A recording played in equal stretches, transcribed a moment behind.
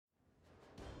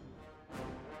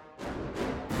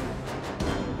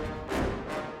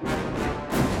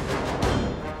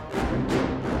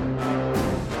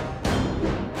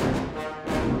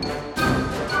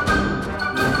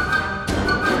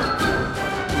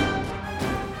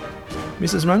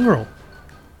Mrs. Mongrel.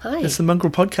 Hi. It's the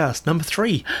Mongrel Podcast, number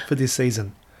 3 for this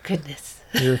season. Goodness.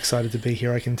 You're excited to be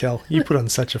here, I can tell. You put on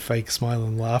such a fake smile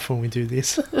and laugh when we do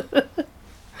this.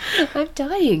 I'm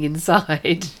dying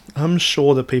inside. I'm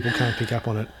sure that people can't pick up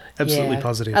on it. Absolutely Yeah.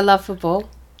 positive. I love football.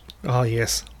 Oh,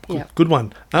 yes. Yep. Good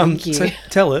one. Thank you. So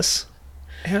tell us,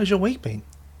 how's your week been?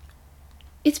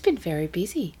 It's been very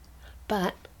busy,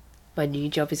 but my new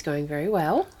job is going very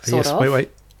well. Sort of.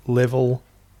 Wait. Level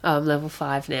I'm level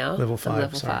 5 now. level I'm 5.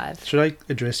 level sorry. 5. Should I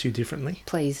address you differently?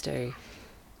 Please do.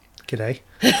 G'day.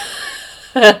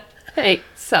 Hey,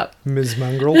 sup? Ms.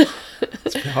 Mongrel.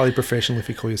 It's highly professional if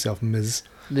you call yourself Ms.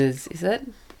 Ms. Is it?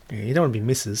 Yeah, you don't want to be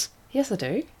Mrs. Yes, I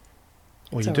do.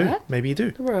 Or It's you do. alright. Maybe you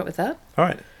do. I'm alright with that. All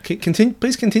right.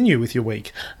 Please continue with your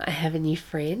week. I have a new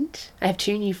friend. I have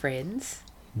 2 new friends.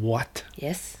 What?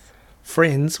 Yes.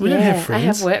 Friends? We don't have friends. I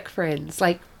have work friends.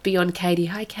 Like beyond Katie.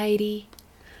 Hi, Katie.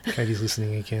 Katie's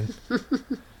listening again.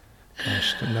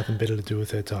 Gosh, got nothing better to do with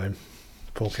her time.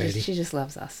 Poor Katie. She just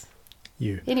loves us.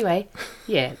 You. Anyway,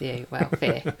 yeah, well,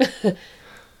 fair.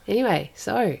 Anyway,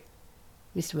 so,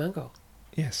 Mr. Mongrel,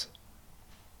 Yes.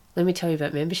 let me tell you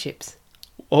about memberships.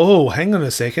 Oh, hang on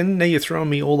a second. Now you're throwing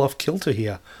me all off kilter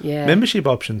here. Yeah. Membership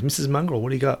options. Mrs. Mongrel, what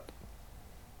do you got?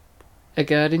 I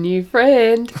got a new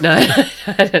friend. No,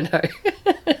 I don't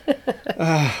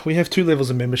know. We have 2 levels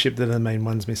of membership that are the main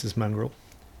ones, Mrs. Mongrel.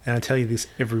 And I tell you this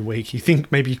every week. You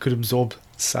think maybe you could absorb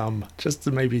some. Just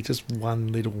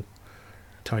one little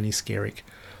tiny skerrick.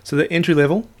 So the entry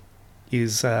level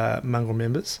is Mongrel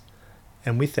members.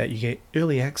 And with that, you get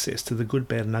early access to the good,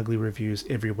 bad and ugly reviews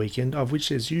every weekend, of which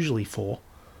there's usually 4.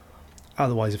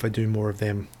 Otherwise, if I do more of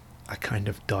them, I kind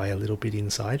of die a little bit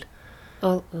inside.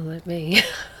 Oh, like me.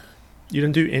 You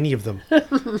don't do any of them.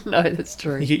 No, that's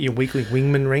true. You get your weekly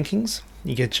wingman rankings.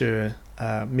 You get your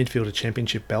midfielder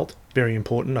championship belt. Very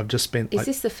important. I've just spent Is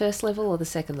this the first level or the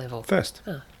second level? first.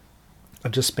 Oh.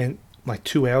 I've just spent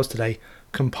 2 hours today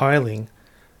compiling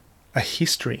a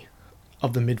history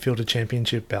of the midfielder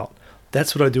championship belt.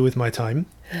 That's what I do with my time.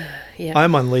 Yeah.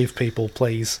 I'm on leave, people,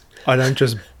 please. I don't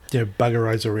just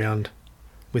bugger around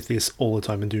with this all the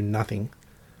time and do nothing.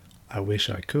 I wish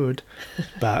I could,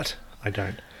 but I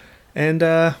don't. And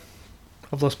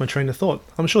I've lost my train of thought.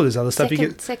 I'm sure there's other stuff. You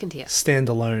get Second tier.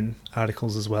 standalone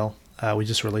articles as well. We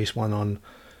just released one on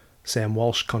Sam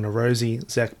Walsh, Connor Rosie,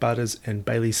 Zach Butters and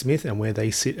Bailey Smith and where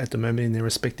they sit at the moment in their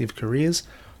respective careers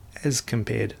as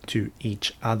compared to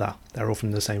each other. They're all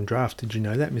from the same draft. Did you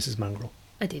know that, Mrs. Mongrel?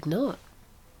 I did not.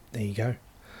 There you go.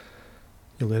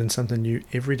 You're learning something new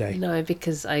every day. No,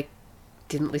 because I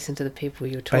didn't listen to the people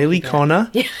you were talking Bailey about. Connor,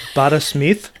 Yeah. Butter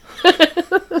Smith.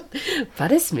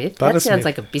 Buttersmith? That Buttersmith. sounds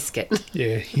like a biscuit.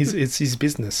 Yeah, it's his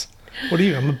business. What are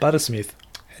you? I'm a buttersmith.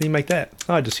 How do you make that?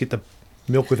 Oh, I just hit the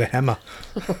milk with a hammer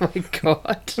Oh my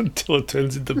God. until it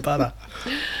turns into butter.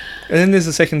 And then there's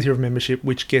a second tier of membership,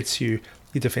 which gets you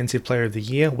the Defensive Player of the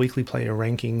Year, weekly player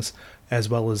rankings, as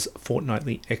well as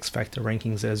fortnightly X Factor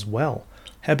rankings as well.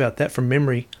 How about that from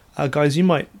memory? Guys, you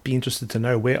might be interested to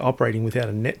know we're operating without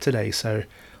a net today, so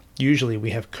usually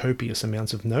we have copious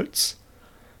amounts of notes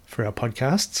for our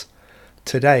podcasts.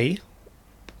 Today,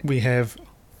 we have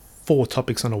 4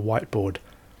 topics on a whiteboard.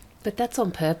 But that's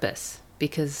on purpose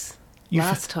because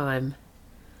last time,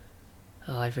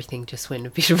 everything just went a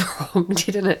bit wrong,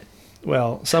 didn't it?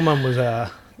 Well, someone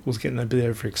was getting a bit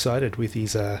overexcited with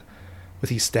his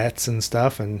stats and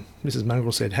stuff, and Mrs.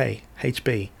 Mongrel said, "Hey,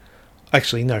 HB."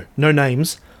 Actually, no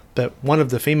names, but one of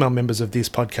the female members of this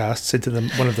podcast said to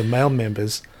one of the male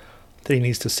members that he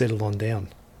needs to settle on down.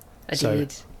 I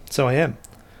did. So I am.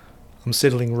 I'm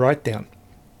settling right down.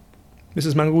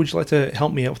 Mrs. Mongrel, would you like to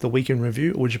help me out with the weekend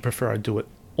review, or would you prefer I do it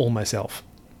all myself?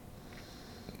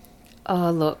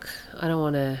 Oh, look, I don't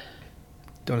want to...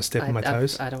 Don't want to step on my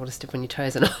toes? I don't want to step on your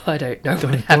toes, and I don't know what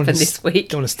Don't happened wanna this week.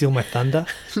 Don't want to steal my thunder?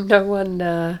 No one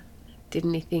did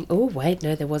anything. Oh, wait,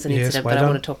 no, there was an Yes, incident, wait but I on.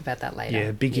 want to talk about that later.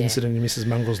 Yeah, big incident in Mrs.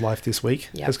 Mongrel's life this week.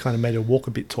 Yep. Has kind of made her walk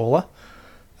a bit taller.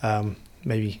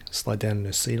 Maybe slide down in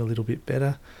her seat a little bit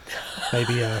better.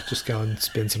 Maybe just go and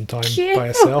spend some time by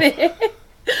herself.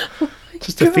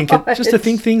 Just to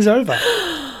think things over.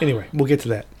 Anyway, we'll get to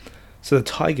that. So the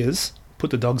Tigers put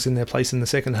the Dogs in their place in the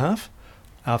second half.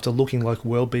 After looking like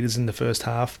world beaters in the first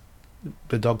half,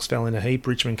 the Dogs fell in a heap.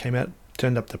 Richmond came out,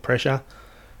 turned up the pressure,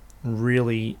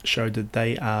 really showed that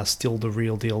they are still the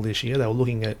real deal this year. They were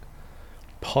looking at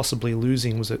possibly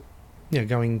losing,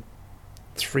 going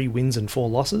 3 wins and 4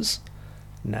 losses?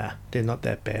 Nah, they're not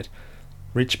that bad.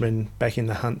 Richmond back in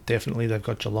the hunt, definitely. They've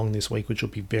got Geelong this week, which will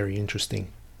be very interesting.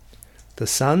 The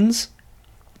Suns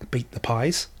beat the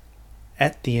Pies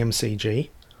at the MCG,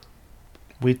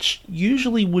 which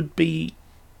usually would be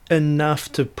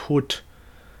enough to put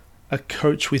a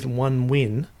coach with 1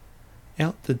 win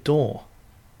out the door.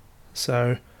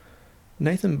 So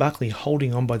Nathan Buckley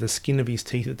holding on by the skin of his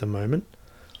teeth at the moment.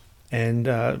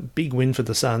 And big win for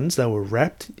the Suns. They were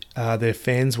wrapped. Their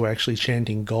fans were actually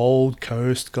chanting Gold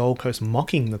Coast,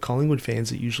 mocking the Collingwood fans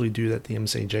that usually do that at the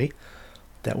MCG.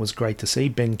 That was great to see.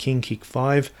 Ben King kicked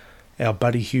 5. Our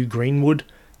buddy Hugh Greenwood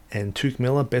and Touk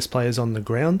Miller, best players on the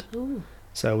ground. Ooh.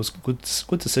 So it was good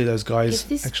to see those guys. Is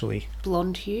this actually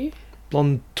blonde Hugh?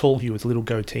 Blonde, tall Hugh with a little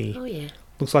goatee. Oh, yeah.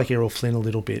 Looks like Errol Flynn a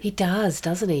little bit. He does,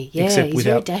 doesn't he? Yeah, Except he's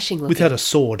very dashing looking. Without a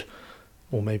sword.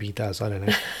 Or maybe he does, I don't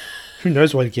know. Who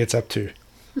knows what he gets up to.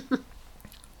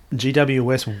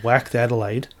 GWS whacked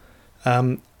Adelaide.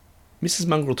 Mrs.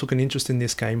 Mongrel took an interest in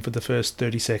this game for the first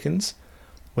 30 seconds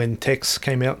when Tex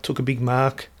came out, took a big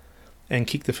mark and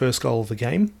kicked the first goal of the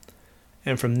game.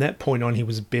 And from that point on, he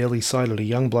was barely sighted. A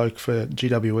young bloke for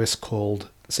GWS called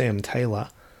Sam Taylor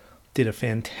did a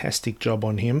fantastic job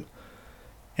on him.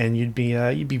 And you'd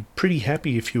be pretty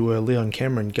happy if you were Leon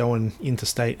Cameron going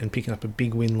interstate and picking up a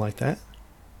big win like that.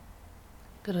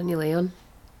 Good on you, Leon.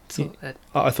 Yeah.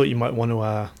 I thought you might want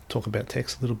to talk about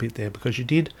Tex a little bit there, because you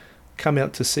did come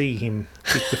out to see him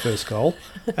kick the first goal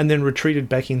and then retreated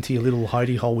back into your little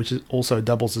hidey hole, which also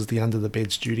doubles as the under the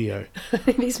bed studio.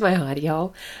 It is my hidey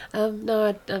hole.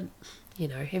 No,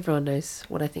 everyone knows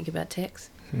what I think about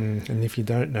Tex. And if you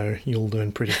don't know, you'll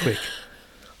learn pretty quick.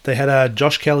 They had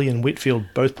Josh Kelly and Whitfield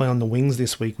both play on the wings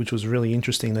this week, which was really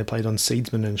interesting. They played on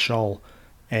Seedsman and Scholl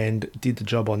and did the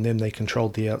job on them. They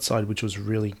controlled the outside, which was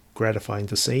really gratifying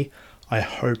to see. I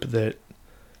hope that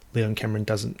Leon Cameron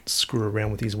doesn't screw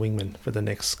around with his wingman for the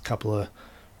next couple of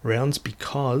rounds,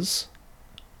 because...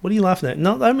 What are you laughing at?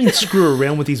 No, I don't mean screw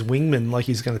around with his wingman like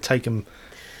he's going to take him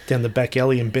down the back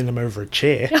alley and bend him over a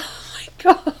chair. Oh my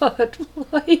God,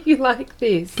 why are you like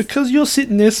this? Because you're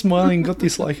sitting there smiling, got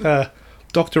this like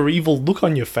Dr. Evil look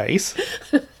on your face.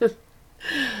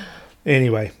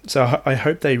 Anyway, so I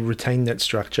hope they retain that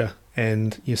structure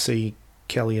and you see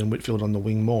Kelly and Whitfield on the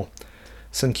wing more.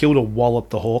 St Kilda walloped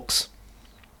the Hawks.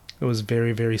 It was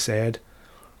very, very sad.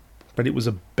 But it was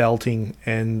a belting,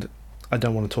 and I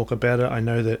don't want to talk about it. I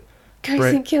know that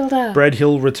St Kilda. Brad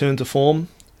Hill returned to form.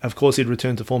 Of course, he'd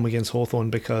returned to form against Hawthorn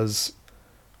because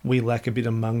we lack a bit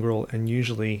of mongrel, and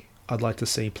usually I'd like to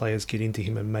see players get into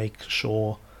him and make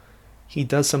sure he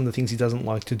does some of the things he doesn't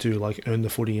like to do, like earn the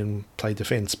footy and play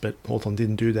defence, but Hawthorn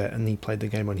didn't do that, and he played the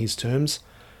game on his terms.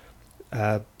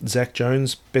 Zach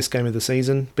Jones, best game of the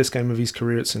season, best game of his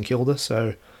career at St Kilda,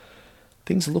 so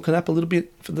things are looking up a little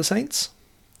bit for the Saints.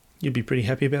 You'd be pretty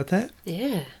happy about that?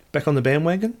 Yeah. Back on the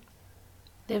bandwagon?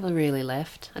 Never really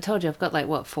left. I told you I've got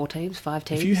 5 teams?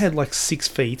 If you had 6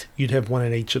 feet, you'd have one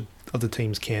in each of the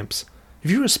team's camps.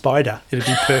 If you were a spider, it'd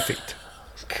be perfect.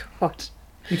 God.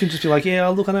 You can just be like, yeah,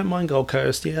 look, I don't mind Gold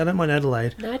Coast. Yeah, I don't mind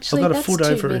Adelaide. No, actually, I've got a foot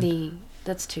over many.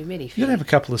 That's too many feet. You gotta have a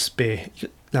couple of spare. 2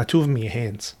 of them are your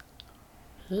hands.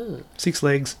 6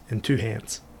 legs and 2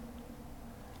 hands.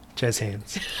 Jazz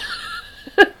hands.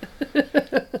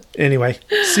 Anyway,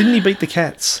 Sydney beat the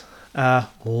Cats.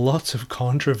 Lots of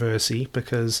controversy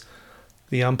because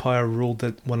the umpire ruled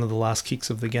that one of the last kicks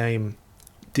of the game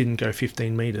didn't go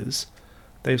 15 metres.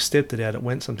 They've stepped it out. It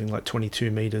went something like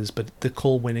 22 metres, but the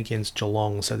call went against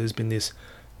Geelong. So there's been this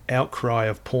outcry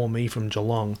of poor me from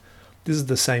Geelong. This is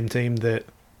the same team that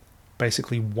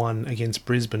basically won against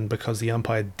Brisbane because the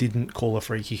umpire didn't call a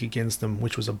free kick against them,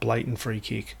 which was a blatant free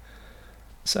kick.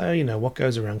 So, what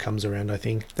goes around comes around, I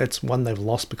think. That's one they've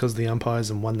lost because of the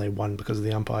umpires and one they won because of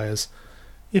the umpires.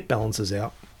 It balances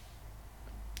out.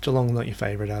 Geelong not your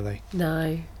favourite, are they?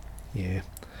 No. Yeah.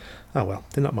 Oh, well,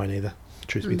 they're not mine either,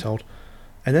 truth be told.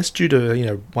 And that's due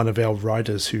to, one of our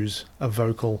writers who's a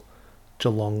vocal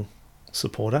Geelong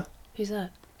supporter. Who's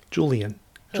that? Julian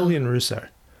Russo.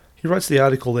 He writes the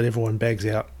article that everyone bags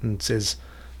out and says,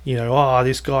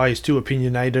 this guy is too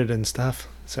opinionated and stuff.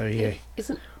 So, yeah.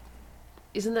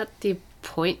 Isn't that the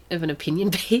point of an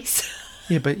opinion piece?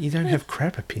 Yeah, but you don't have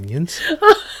crap opinions.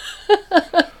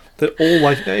 That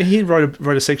all he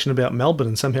wrote a section about Melbourne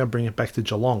and somehow bring it back to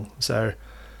Geelong. So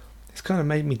it's kind of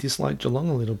made me dislike Geelong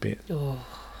a little bit. Oh,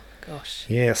 gosh.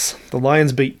 Yes, the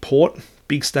Lions beat Port.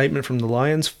 Big statement from the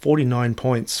Lions. 49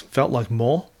 points. Felt like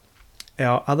more.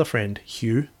 Our other friend,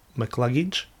 Hugh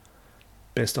McCluggage,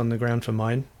 best on the ground for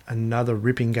mine. Another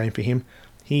ripping game for him.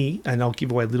 And I'll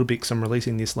give away a little bit because I'm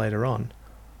releasing this later on,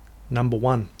 number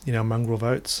 1 in our mongrel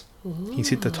votes. Ooh. He's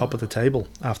hit the top of the table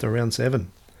after round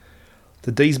 7.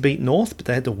 The D's beat North, but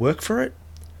they had to work for it.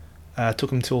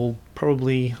 Took them till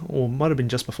probably, or might have been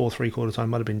just before 3/4 time,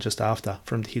 might have been just after,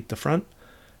 for him to hit the front.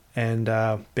 And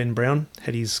Ben Brown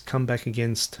had his comeback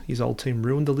against his old team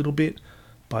ruined a little bit,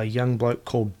 by a young bloke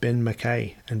called Ben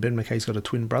McKay. And Ben McKay's got a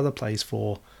twin brother, plays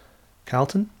for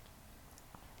Carlton.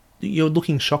 You're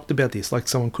looking shocked about this, like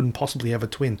someone couldn't possibly have a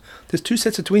twin. There's 2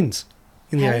 sets of twins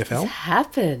in the How AFL. has this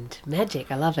happened?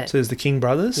 Magic. I love it. So there's the King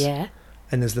brothers. Yeah.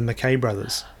 And there's the McKay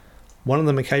brothers. One of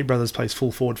the McKay brothers plays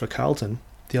full forward for Carlton.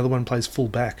 The other one plays full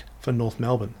back for North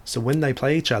Melbourne. So when they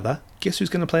play each other, guess who's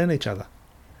going to play on each other?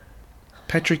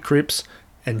 Patrick Cripps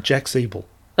and Jack Siebel.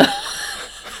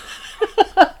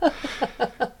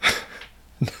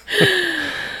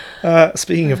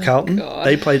 Speaking of Carlton,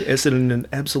 they played Essendon in an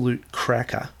absolute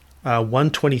cracker.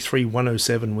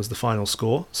 123-107 was the final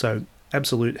score. So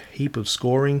absolute heap of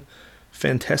scoring.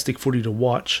 Fantastic footy to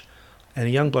watch. And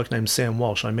a young bloke named Sam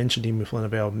Walsh, I mentioned him with one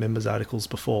of our members' articles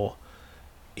before.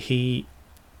 He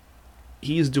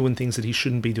is doing things that he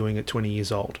shouldn't be doing at 20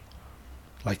 years old.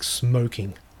 Like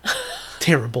smoking.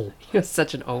 Terrible. You're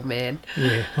such an old man.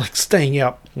 Yeah, like staying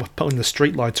out when the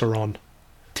street lights are on.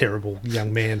 Terrible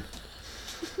young man.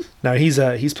 No,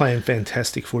 he's playing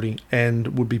fantastic footy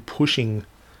and would be pushing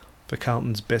for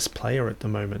Carlton's best player at the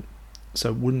moment. So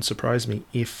it wouldn't surprise me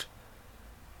if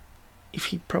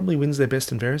he probably wins their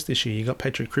best and fairest this year. You got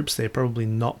Patrick Cripps there, probably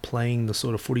not playing the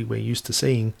sort of footy we're used to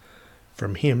seeing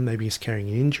from him. Maybe he's carrying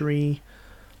an injury.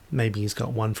 Maybe he's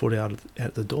got 1 foot out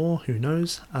the door. Who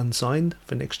knows? Unsigned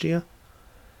for next year.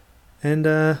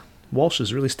 And Walsh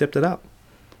has really stepped it up.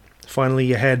 Finally,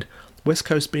 you had West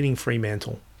Coast beating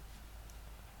Fremantle.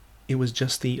 It was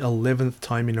just the 11th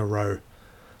time in a row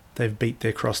they've beat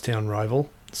their crosstown rival.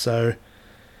 So,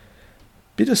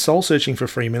 bit of soul searching for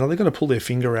Fremantle. They've got to pull their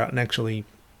finger out and actually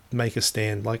make a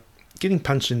stand. Like, getting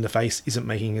punched in the face isn't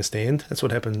making a stand. That's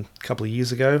what happened a couple of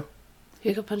years ago.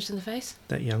 Who got punched in the face?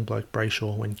 That young bloke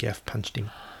Brayshaw when Gaff punched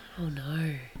him. Oh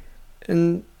no.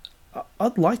 And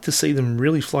I'd like to see them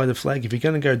really fly the flag. If you're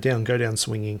going to go down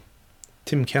swinging.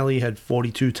 Tim Kelly had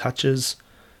 42 touches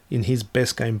in his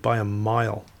best game by a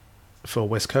mile for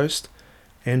West Coast.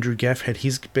 Andrew Gaff had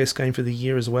his best game for the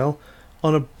year as well.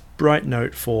 On a bright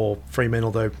note for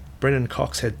Fremantle though, Brennan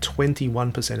Cox had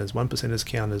 21 percenters. 1%ers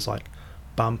count as like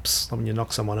bumps when you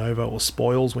knock someone over, or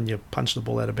spoils when you punch the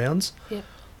ball out of bounds. Yep.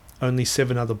 Only 6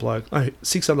 other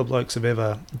blokes have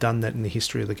ever done that in the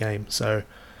history of the game. So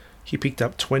he picked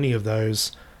up 20 of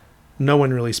those. No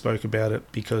one really spoke about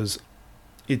it because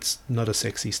it's not a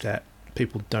sexy stat.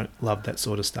 People don't love that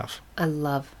sort of stuff. I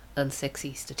love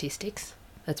unsexy statistics.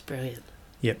 That's brilliant.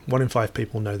 Yep, 1 in 5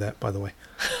 people know that, by the way.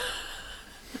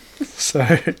 So,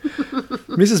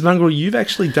 Mrs. Mongrel, you've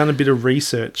actually done a bit of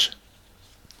research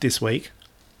this week.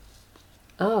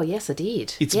 Oh, yes, I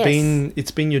did.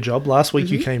 It's been your job. Last week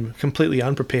you came completely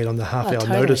unprepared on the half-hour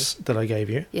totally. notice that I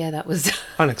gave you. Yeah, that was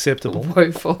unacceptable.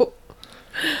 Woeful.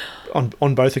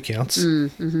 On both accounts.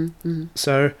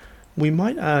 So we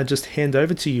might just hand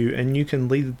over to you and you can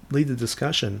lead the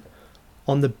discussion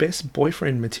on the best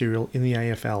boyfriend material in the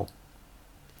AFL.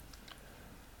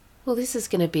 Well, this is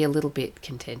going to be a little bit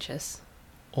contentious.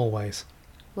 Always.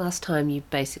 Last time you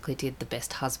basically did the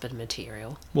best husband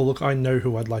material. Well, look, I know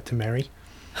who I'd like to marry.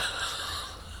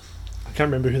 I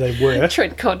can't remember who they were.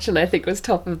 Trent Cotchin, I think, was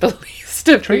top of the list.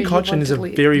 Of Trent Cotchin is a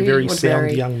very, very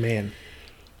sound young man.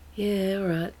 Yeah, all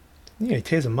right. Yeah, he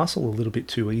tears a muscle a little bit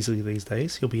too easily these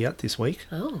days. He'll be out this week.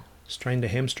 Oh. Strained a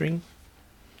hamstring.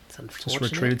 It's unfortunate.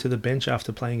 Just retreated to the bench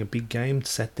after playing a big game.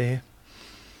 Sat there.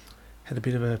 Had a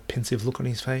bit of a pensive look on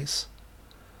his face.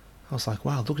 I was like,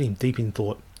 wow, look at him deep in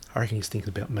thought. I reckon he's thinking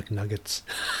about McNuggets.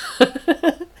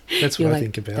 That's what I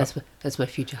think about. That's my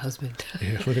future husband.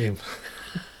 Yeah, look at him.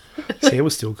 His hair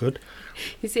was still good.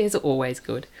 His hair's always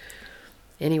good.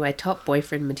 Anyway, top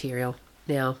boyfriend material.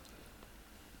 Now,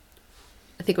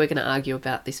 I think we're going to argue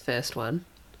about this first one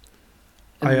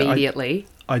immediately.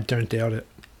 I don't doubt it.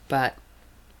 But,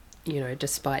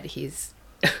 despite his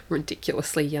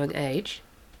ridiculously young age,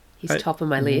 he's top of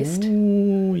my list.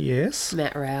 Ooh, yes.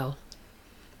 Matt Rowell.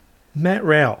 Matt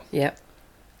Rowell. Yep.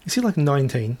 Is he like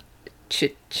 19?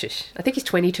 Shush. I think he's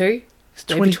 22. He's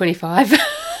maybe 25.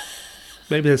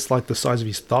 Maybe that's like the size of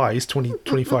his thighs,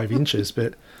 25 inches,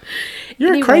 but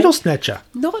you're a cradle snatcher.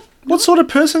 What sort of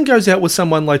person goes out with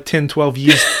someone like 10, 12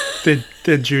 years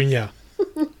their junior?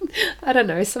 I don't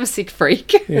know, some sick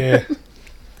freak. Yeah.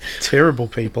 Terrible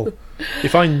people.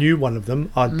 If I knew one of them,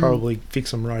 I'd probably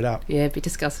fix them right up. Yeah, be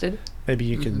disgusted. Maybe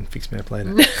you can fix me up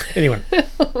later. Anyway.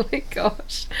 Oh my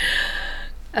gosh.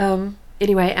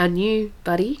 Anyway, our new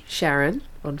buddy, Sharon,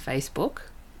 on Facebook.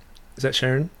 Is that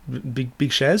Sharon? Big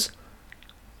Shaz?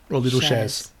 Or Little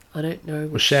Shaz? I don't know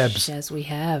which Shabs. Shaz we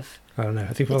have. I don't know. I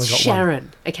think we've only got Sharon,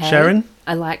 one. okay? Sharon?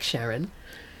 I like Sharon.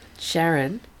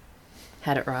 Sharon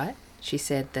had it right. She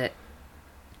said that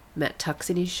Matt tucks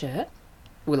in his shirt.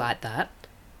 We like that.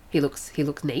 He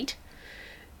looks neat.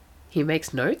 He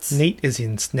makes notes. Neat as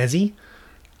in snazzy.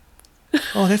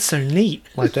 Oh, that's so neat,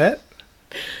 like that.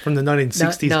 From the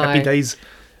 1960s No. Happy Days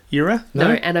era?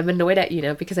 No, and I'm annoyed at you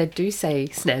now because I do say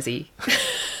snazzy.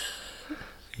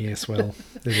 Yes, well,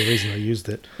 there's a reason I used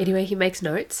it. Anyway, he makes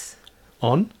notes.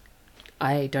 On?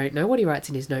 I don't know what he writes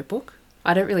in his notebook.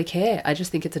 I don't really care. I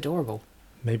just think it's adorable.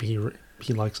 Maybe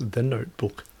he likes the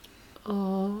Notebook.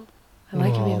 Oh, I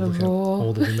like him Look even how more.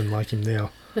 all the women like him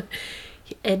now.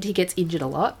 And he gets injured a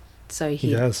lot, so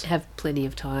He does. have plenty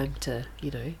of time to,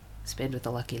 spend with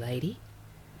the lucky lady.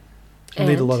 He'll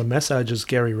need a lot of massages,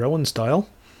 Gary Rowan style.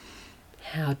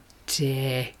 How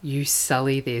dare you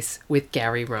sully this with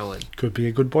Gary Rowan? Could be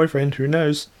a good boyfriend, who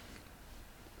knows?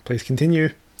 Please continue.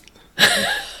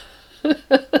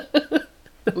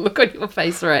 Look on your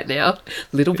face right now.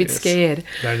 Little bit Yes. scared.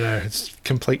 No, it's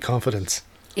complete confidence.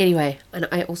 Anyway, and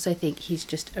I also think he's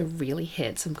just a really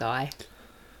handsome guy.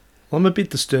 Well, I'm a bit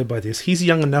disturbed by this. He's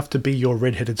young enough to be your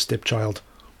red-headed stepchild.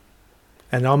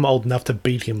 And I'm old enough to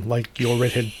beat him like your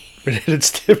red-headed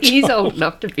stepchild. He's old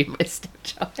enough to be my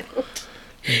stepchild.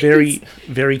 Very,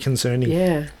 very concerning.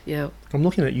 Yeah. I'm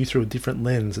looking at you through a different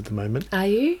lens at the moment. Are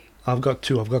you? I've got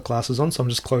two. I've got glasses on, so I'm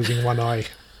just closing one eye.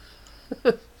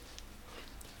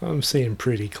 I'm seeing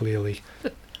pretty clearly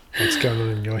what's going on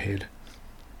in your head.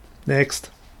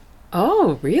 Next.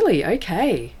 Oh, really?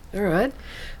 Okay. All right.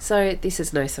 So this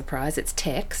is no surprise. It's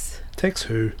Tex. Tex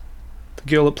who? The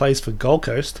girl that plays for Gold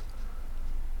Coast.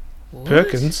 What?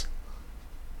 Perkins.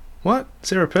 What?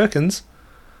 Sarah Perkins?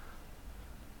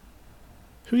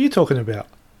 Who are you talking about?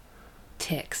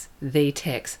 Tex. The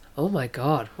Tex. Oh my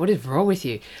God. What is wrong with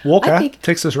you? Walker,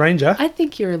 Texas Ranger. I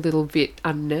think you're a little bit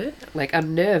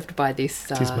unnerved by this.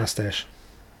 It's his mustache.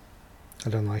 I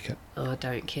don't like it. Oh, I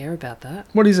don't care about that.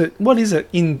 What is it? What is it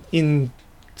in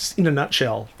a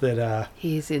nutshell that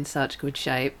He's in such good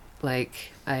shape.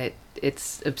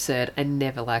 It's absurd. I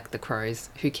never liked the Crows.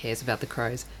 Who cares about the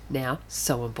Crows? Now,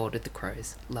 so on board with the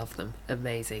Crows. Love them.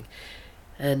 Amazing.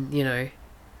 And, you know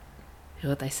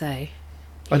what they say?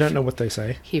 I don't know what they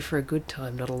say. Here for a good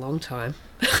time, not a long time.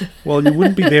 Well, you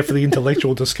wouldn't be there for the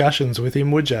intellectual discussions with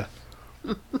him, would you?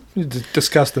 You'd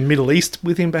discuss the Middle East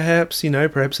with him, perhaps.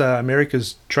 Perhaps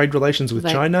America's trade relations with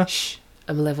China. Shh.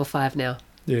 I'm a level 5 now.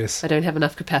 Yes. I don't have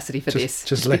enough capacity for this.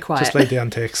 Just be quiet. Just lay down,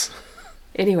 Tex.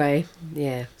 Anyway,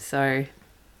 yeah. So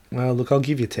Well, look, I'll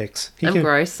give you Tex. I'm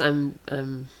gross.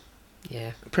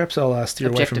 Yeah. Perhaps I'll steer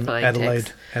away from Objectifying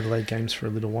Adelaide games for a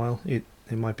little while. It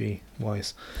might be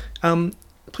wise.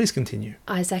 Please continue.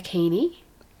 Isaac Heaney.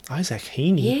 Isaac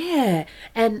Heaney? Yeah.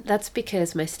 And that's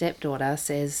because my stepdaughter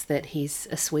says that he's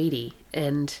a sweetie.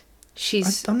 And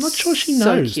she's I'm not sure she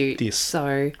so knows cute, this.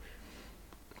 So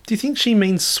Do you think she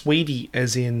means sweetie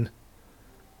as in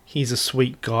he's a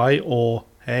sweet guy or,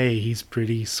 hey, he's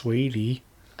pretty sweetie?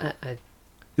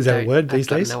 Is that a word these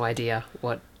days? I've got no idea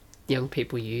what young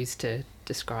people use to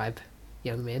describe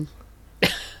young men.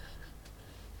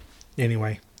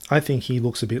 Anyway, I think he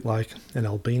looks a bit like an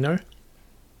albino.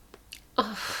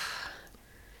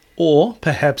 Or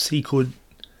perhaps he could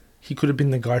have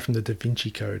been the guy from the Da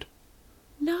Vinci Code.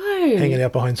 No. Hanging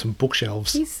out behind some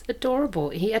bookshelves. He's adorable.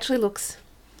 He actually looks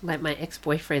like my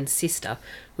ex-boyfriend's sister,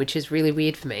 which is really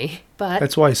weird for me. But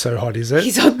That's why he's so hot, is it?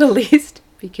 he's on the list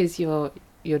because your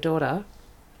daughter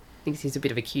thinks he's a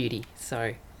bit of a cutie.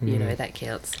 So, that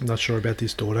counts. I'm not sure about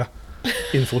this daughter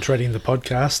infiltrating the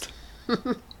podcast,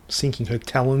 sinking her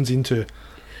talons into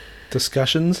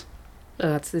discussions.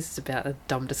 This is about a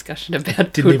dumb discussion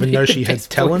about... Didn't even know she had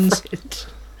talons.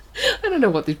 I don't know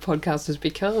what this podcast has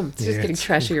become. It's just getting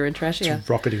trashier and trashier. It's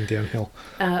rocketing downhill.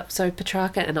 So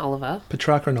Petrarca and Oliver.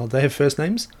 Petrarca and Oliver, they have first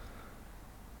names?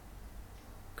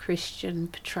 Christian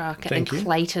Petrarca Thank and you.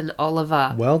 Clayton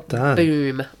Oliver. Well done.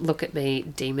 Boom. Look at me,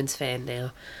 Demons fan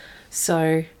now.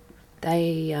 So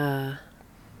they,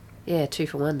 2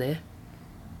 for 1 there.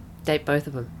 Date both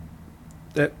of them.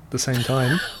 At the same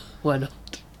time, Why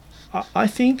not? I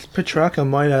think Petrarca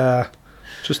might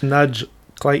just nudge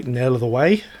Clayton out of the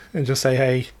way and just say,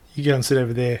 hey, you go and sit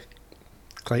over there,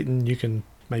 Clayton, you can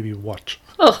maybe watch.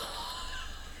 Oh.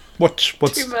 Watch.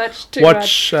 Too much.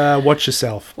 Watch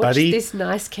yourself, Watch buddy. this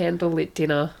nice candlelit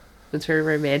dinner. It's very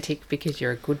romantic because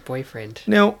you're a good boyfriend.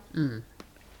 Now,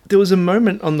 there was a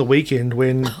moment on the weekend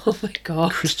when Oh my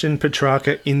God. Christian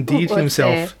Petrarca endeared What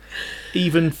himself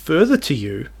even further to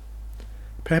you.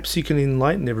 Perhaps you can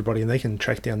enlighten everybody and they can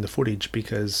track down the footage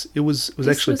because it was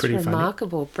actually pretty funny.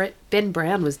 Remarkable. Ben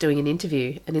Brown was doing an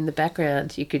interview, and in the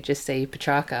background you could just see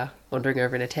Petrarca wandering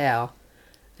over in a towel.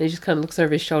 And he just kind of looks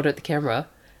over his shoulder at the camera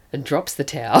and drops the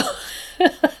towel.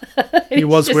 He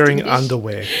was wearing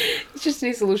underwear. He's just in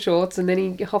his little shorts, and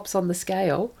then he hops on the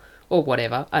scale. or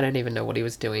whatever. I don't even know what he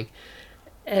was doing.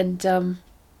 And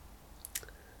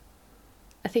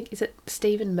I think, is it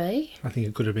Stephen May? I think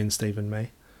it could have been Stephen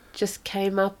May. Just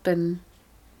came up and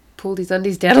pulled his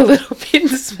undies down a little bit and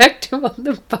smacked him on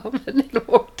the bum and then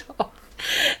walked off.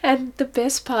 And the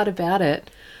best part about it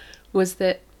was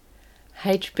that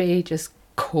HB just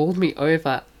called me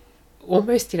over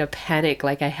almost in a panic,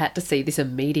 like I had to see this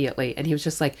immediately. And he was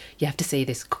just like, you have to see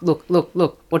this.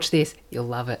 Look, watch this. You'll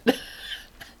love it.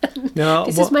 Now,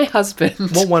 This is my husband.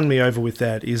 What won me over with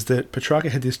that is that Petrarca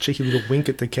had this cheeky little wink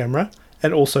at the camera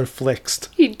and also flexed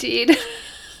He did.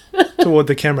 toward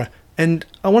the camera. And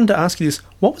I wanted to ask you this.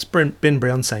 What was Ben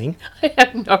Brown saying? I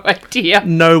have no idea.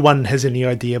 No one has any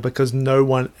idea because no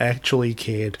one actually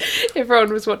cared.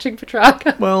 Everyone was watching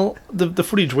Petrarca. Well, the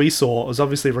footage we saw was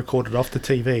obviously recorded off the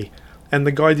TV, and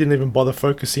the guy didn't even bother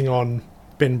focusing on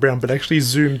Ben Brown, but actually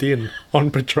zoomed in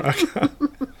on Petrarca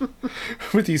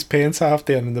with his pants half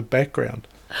down in the background.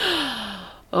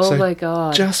 Oh my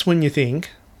God. Just when you think,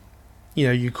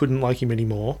 you couldn't like him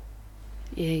anymore,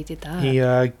 Yeah, he did that. he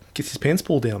gets his pants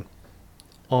pulled down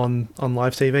on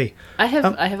live TV. I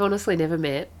have honestly never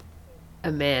met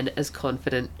a man as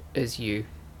confident as you.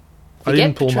 I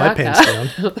didn't pull my pants down.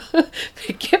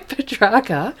 Forget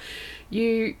Petrarca.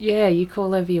 You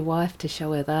call over your wife to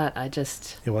show her that.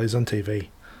 Yeah, well, he's on TV.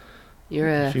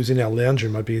 If he was in our lounge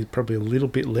room, I'd be probably a little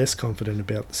bit less confident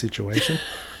about the situation.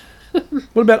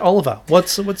 What about Oliver?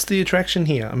 What's the attraction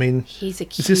here? I mean, he's a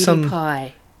is cutie this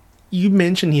pie. You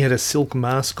mentioned he had a silk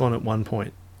mask on at one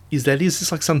point. Is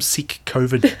this like some sick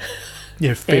COVID,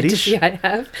 fetish Fantasy I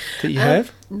have. that you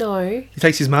have? No. He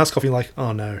takes his mask off and you're like,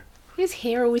 oh no. His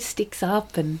hair always sticks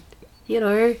up and, he's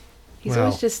Well,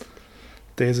 always just...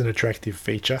 There's an attractive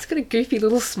feature. He's got a goofy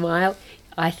little smile.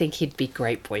 I think he'd be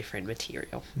great boyfriend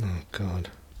material. Oh, God.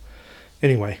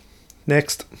 Anyway,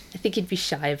 next. I think he'd be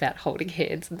shy about holding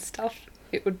hands and stuff.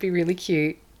 It would be really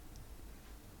cute.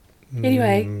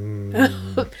 Anyway.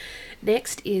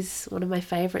 Next is one of my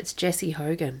favourites, Jesse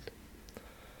Hogan.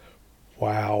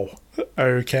 Wow.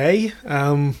 Okay.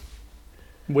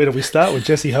 Where do we start with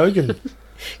Jesse Hogan?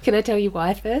 Can I tell you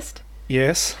why first?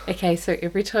 Yes. Okay, so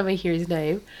every time I hear his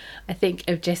name, I think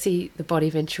of Jesse the Body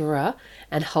Ventura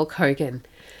and Hulk Hogan.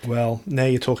 Well, now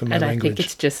you're talking my and language. I think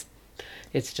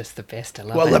it's just the best. I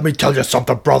love it. Well, let me tell you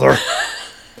something, brother.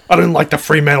 I didn't like the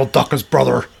Fremantle Dockers,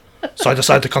 brother. So I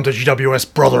decided to come to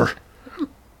GWS, brother.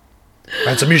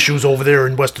 I had some issues over there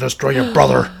in Western Australia,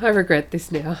 brother. I regret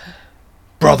this now.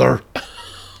 Brother.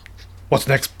 What's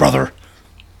next, brother?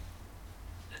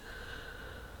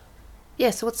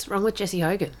 Yeah, so what's wrong with Jesse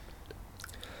Hogan?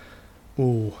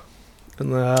 Ooh.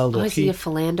 Look, Is he a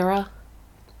philanderer?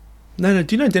 No.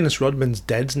 Do you know Dennis Rodman's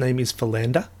dad's name is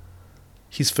Philander?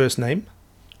 His first name?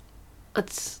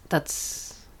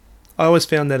 That's... I always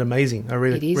found that amazing. I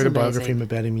read a biography amazing.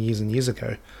 about him years and years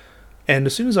ago. And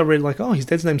as soon as I read, his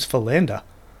dad's name's Philander,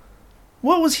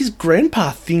 what was his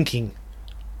grandpa thinking?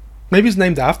 Maybe it's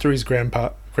named after his grandpa,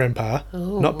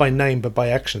 not by name, but by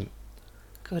action.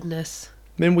 Goodness.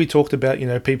 Then we talked about,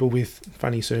 people with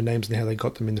funny surnames and how they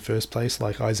got them in the first place,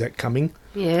 like Isaac Cumming.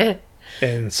 Yeah.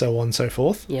 And so on and so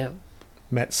forth. Yeah.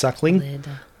 Matt Suckling.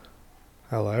 Philander.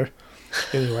 Hello.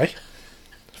 Anyway.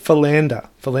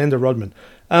 Philander Rodman.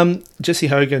 Jesse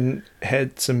Hogan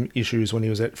had some issues when he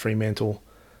was at Fremantle.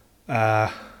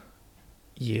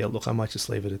 Look, I might just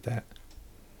leave it at that.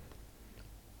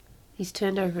 He's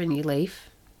turned over a new leaf.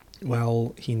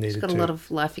 Well, he needed to. He's got a lot of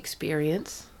life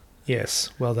experience. Yes,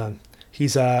 well done.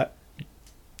 He's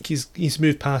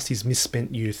moved past his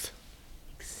misspent youth.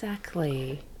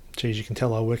 Exactly. Geez, you can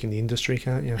tell I work in the industry,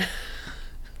 can't you?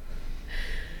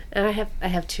 And I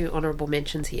have two honourable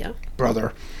mentions here.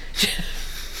 Brother.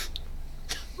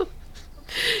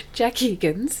 Jack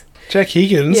Higgins. Jack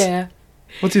Higgins? Yeah.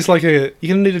 What's this like you're going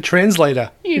to need a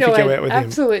translator if you go out with him? I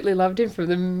absolutely loved him from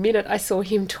the minute I saw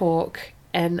him talk,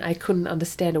 and I couldn't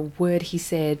understand a word he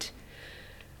said.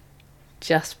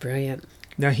 Just brilliant.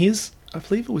 Now, I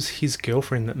believe it was his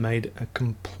girlfriend that made a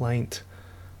complaint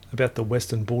about the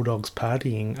Western Bulldogs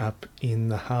partying up in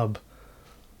the hub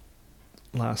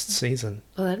last season.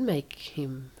 Well, that'd make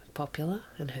him popular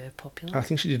and her popular. I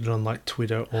think she did it on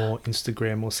Twitter or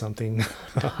Instagram or something.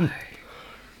 No.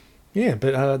 Yeah,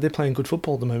 but they're playing good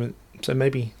football at the moment, so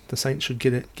maybe the Saints should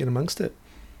get amongst it.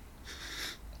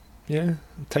 Yeah,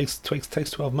 it takes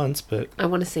 12 months, but I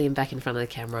want to see him back in front of the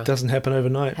camera. It doesn't happen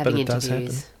overnight, having but it does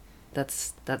happen.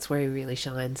 That's where he really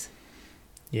shines.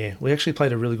 Yeah, we actually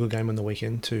played a really good game on the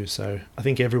weekend too, so I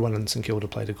think everyone in St Kilda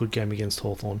played a good game against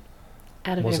Hawthorn.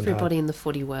 Out of everybody in the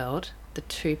footy world, the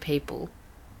two people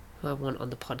who I want on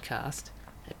the podcast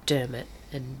are Dermot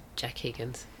and Jack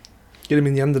Higgins. Get him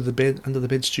in the under the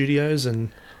bed studios,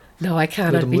 and No, I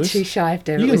can't. Let I'd them be loose? too shy if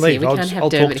Dermot You can was here. leave. We I'll can't just- have I'll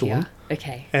talk Dermot to here. him.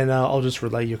 Okay. and I'll just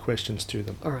relay your questions to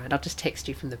them. All right. I'll just text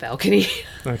you from the balcony.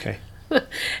 Okay.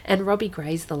 And Robbie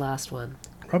Gray's the last one.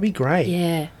 Robbie Gray.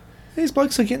 Yeah. These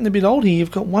blokes are getting a bit old here.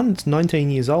 You've got one that's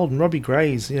 19 years old, and Robbie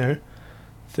Gray's,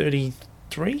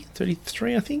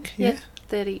 33, I think. Yeah.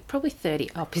 30, probably 30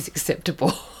 up is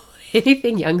acceptable.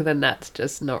 Anything younger than that's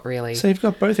just not really. So you've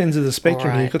got both ends of the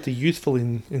spectrum. Alright. You've got the youthful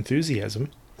enthusiasm,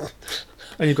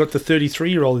 and you've got the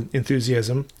 33-year-old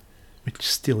enthusiasm, which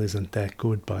still isn't that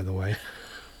good, by the way.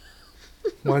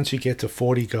 Once you get to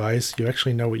 40, guys, you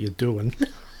actually know what you're doing,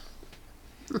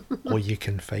 or you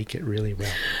can fake it really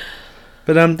well.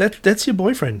 But that's your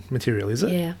boyfriend material, is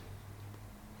it? Yeah.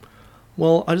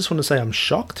 Well, I just want to say I'm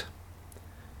shocked,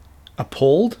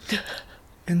 appalled,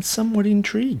 and somewhat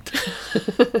intrigued.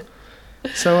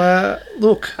 So,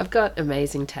 look, I've got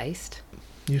amazing taste.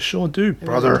 you sure do, I really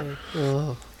brother. do.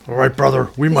 Oh. All right, brother,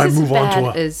 we This might is move on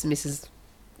bad to a as Mrs.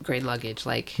 Green Luggage.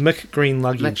 Like, McGreen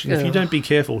luggage. And if you Ugh. don't be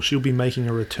careful, she'll be making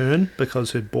a return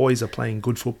because her boys are playing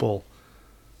good football.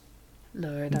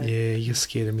 no, I don't. Yeah, you're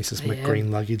scared of Mrs. I am. McGreen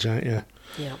luggage, aren't you?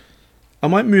 Yeah. I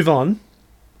might move on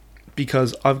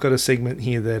because I've got a segment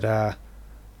here that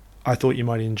I thought you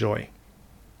might enjoy.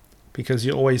 Because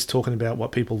you're always talking about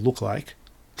what people look like.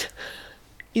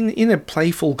 In a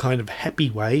playful kind of happy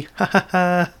way. Ha ha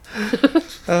ha.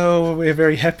 Oh, we're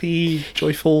very happy,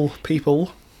 joyful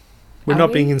people. We're Are not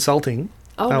we? being insulting.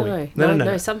 Oh, Are no. we? No,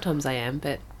 No. sometimes I am,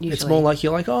 but usually. It's more like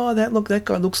you're like, oh, that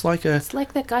guy looks like a... It's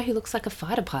like that guy who looks like a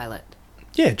fighter pilot.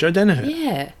 Yeah, Joe Danaher.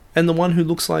 Yeah, And the one who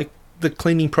looks like the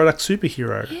cleaning product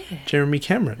superhero, Yeah. Jeremy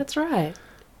Cameron. that's right.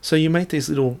 So you make these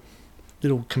little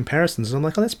comparisons, and I'm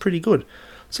like, oh, that's pretty good.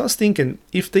 So I was thinking,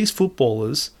 if these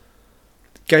footballers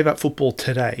gave up football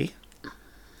today,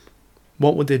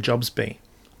 what would their jobs be?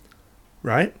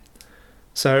 Right?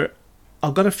 So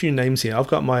I've got a few names here. I've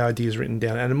got my ideas written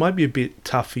down, and it might be a bit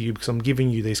tough for you because I'm giving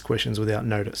you these questions without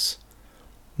notice.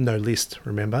 No list,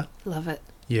 remember? Love it.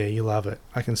 Yeah, you love it.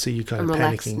 I can see you kind I'm of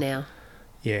relaxed panicking. now.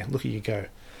 Yeah, look at you go.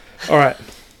 All right.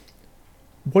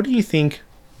 What do you think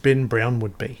Ben Brown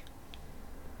would be?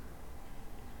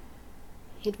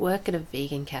 He'd work at a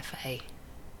vegan cafe.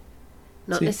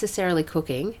 Not See- necessarily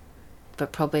cooking,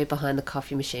 but probably behind the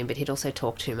coffee machine, but he'd also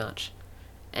talk too much.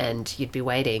 And you'd be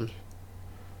waiting,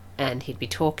 and he'd be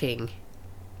talking,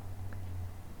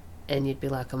 and you'd be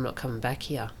like, I'm not coming back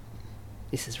here.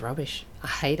 This is rubbish. I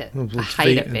hate it. Well, I it's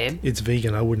hate it, vegan. man. It's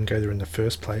vegan. I wouldn't go there in the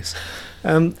first place.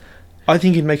 I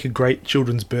think he'd make a great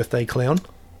children's birthday clown.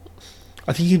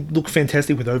 I think he'd look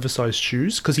fantastic with oversized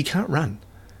shoes because he can't run.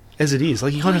 As it is,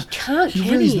 like he kind he can't, of,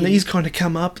 can his he? knees kind of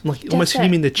come up, like almost hit that-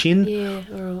 him in the chin. Yeah,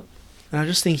 alright. And I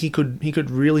just think he could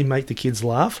really make the kids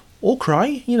laugh or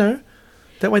cry.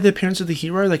 That way their parents are the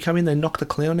hero. They come in, they knock the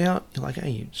clown out. You're like, hey,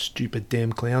 you stupid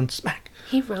damn clown, smack.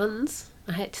 He runs,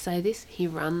 I hate to say this, he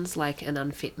runs like an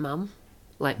unfit mum.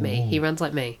 Like me. He runs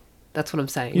like me. That's what I'm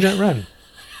saying. You don't run.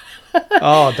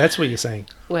 Oh, that's what you're saying.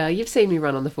 Well, you've seen me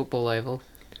run on the football oval.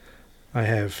 I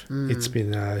have. It's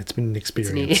been an It's an,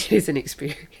 experience. it is an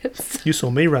experience. You saw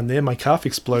me run there. My calf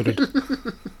exploded.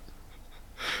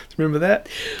 Remember that?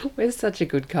 We're such a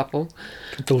good couple.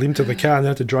 Got to limp to the car and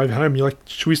then had to drive home. You're like,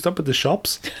 should we stop at the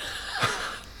shops?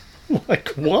 I'm like,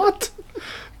 what?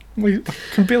 We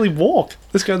can barely walk.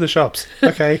 Let's go to the shops.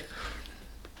 Okay.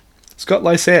 Scott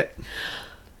Lysette.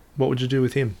 What would you do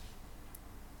with him?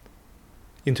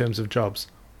 In terms of jobs.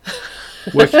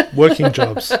 Working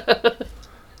jobs.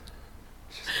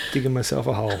 Just digging myself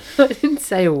a hole. I didn't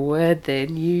say a word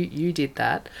then. You did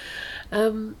that.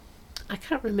 I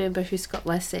can't remember who Scott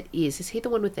Lysette is. Is he the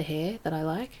one with the hair that I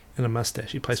like? And a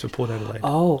mustache. He plays for Port Adelaide.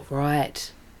 Oh,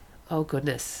 right. Oh,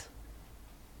 goodness.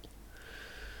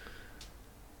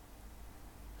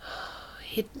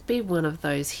 He'd be one of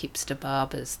those hipster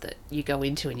barbers that you go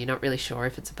into and you're not really sure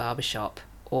if it's a barber shop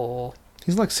or...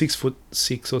 He's like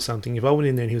 6'6" or something. If I went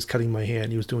in there and he was cutting my hair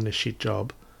and he was doing a shit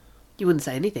job, You wouldn't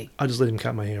say anything. I'd just let him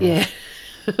cut my hair Yeah,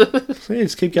 off. So yeah,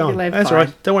 just keep going. You'll have That's fun. all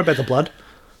right. Don't worry about the blood.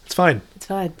 It's fine. it's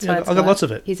fine. It's Yeah, fine. I've got lots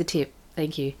of it. Here's a tip.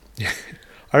 Thank you.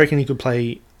 I reckon he could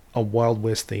play a Wild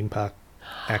West theme park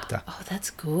actor. Oh, that's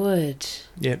good.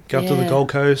 Yeah, go up to the Yeah. Gold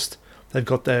Coast. They've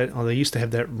got that. Oh, they used to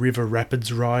have that River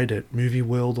Rapids ride at Movie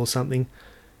World or something.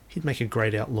 He'd make a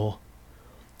great outlaw.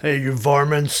 Hey, you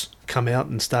varmints! Come out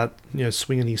and start,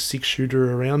 swinging his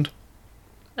 6-shooter around.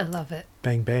 I love it.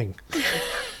 Bang bang.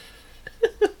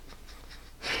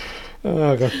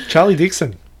 Oh god, Charlie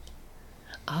Dixon.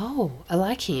 Oh, I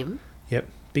like him. Yep,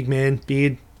 big man,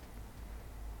 beard.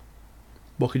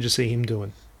 What could you see him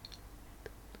doing?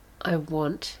 I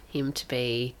want him to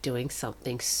be doing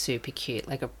something super cute,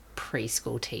 like a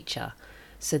preschool teacher,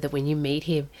 so that when you meet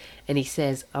him and he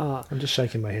says, "Oh, I'm just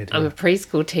shaking my head I'm here. a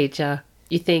preschool teacher,"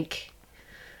 you think,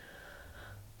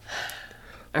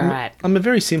 "All right, I'm a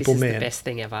very this simple is the man. best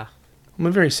thing ever." I'm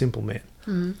a very simple man.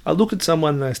 I look at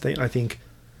someone and I think,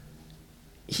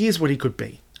 here's what he could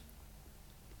be.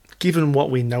 Given what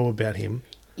we know about him.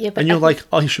 Yeah, but And you're like,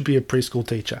 oh, he should be a preschool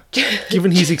teacher.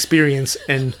 Given his experience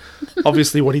and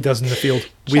obviously what he does in the field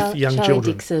with young Charlie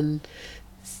children. Dixon,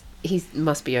 he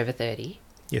must be over 30.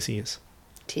 Yes, he is.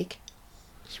 Tick.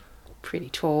 Pretty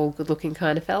tall, good-looking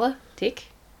kind of fella. Tick.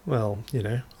 Well,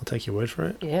 I'll take your word for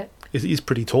it. Yeah. He's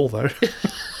pretty tall, though.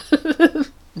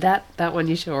 That one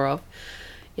you're sure of.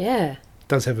 Yeah.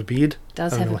 Does have a beard.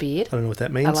 Does I don't have know a beard. I don't know what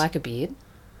that means. I like a beard.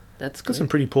 That's Got good. some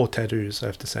pretty poor tattoos, I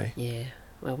have to say. Yeah.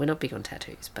 Well, we're not big on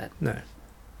tattoos, but No.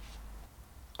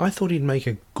 I thought he'd make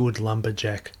a good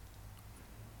lumberjack.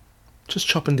 Just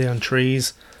chopping down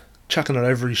trees, chucking it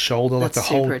over his shoulder that's like a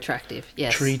super whole attractive.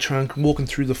 Yes. tree trunk, walking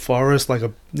through the forest like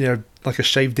a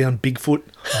shaved down Bigfoot.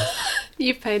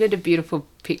 You've painted a beautiful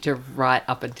picture right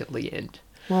up until the end.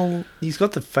 Well, he's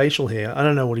got the facial hair. I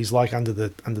don't know what he's like under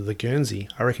the Guernsey.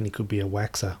 I reckon he could be a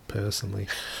waxer, personally.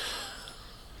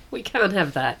 We can't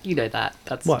have that. You know that.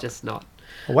 That's What? just not.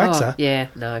 A waxer? Oh, yeah,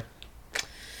 no.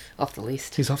 Off the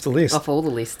list. He's off the list. Off all the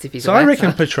lists if he's So a waxer. I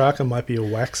reckon Petrarca might be a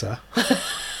waxer.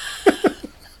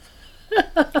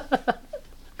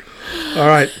 All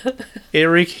right.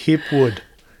 Eric Hipwood,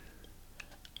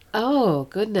 Oh,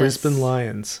 goodness. Brisbane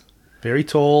Lions. Very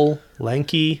tall,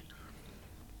 lanky.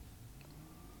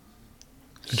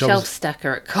 Good job. Shelf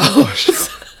stacker at Coles.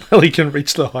 Well, he can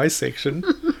reach the high section.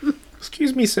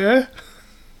 Excuse me, sir.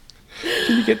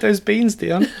 Can you get those beans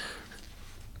down?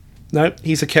 No,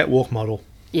 he's a catwalk model.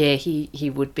 Yeah, he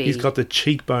would be. He's got the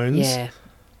cheekbones. Yeah.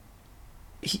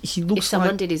 He If looks someone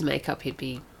like did his makeup, he'd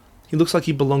be. he looks like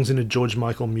he belongs in a George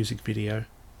Michael music video.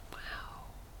 Wow.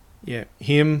 Yeah,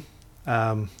 him.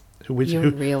 You're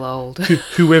real old.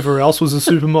 Whoever else was a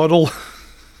supermodel.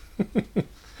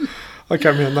 I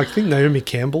can't remember. I think Naomi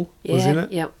Campbell was in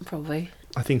it. Yep, probably.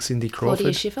 I think Cindy Crawford.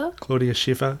 Claudia Schiffer. Claudia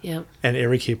Schiffer. Yep. And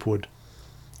Eric Hipwood.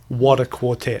 What a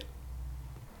quartet.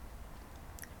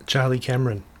 Charlie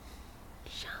Cameron.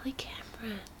 Charlie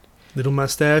Cameron. Little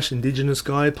moustache, Indigenous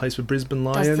guy, plays for Brisbane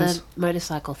Lions. Does the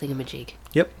motorcycle thingamajig.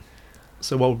 Yep.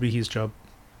 So what would be his job?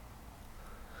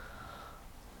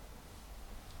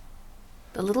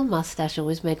 The little mustache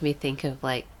always made me think of,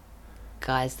 like,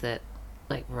 guys that,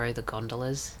 like, row the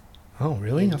gondolas. Oh,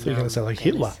 really? I thought you were going to say like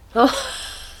Hitler. Oh,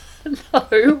 no.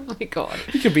 Oh, my God.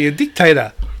 He could be a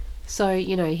dictator. So,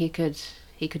 he could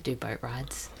do boat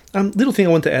rides. Little thing I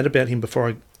want to add about him before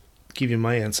I give you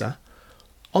my answer.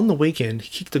 On the weekend, he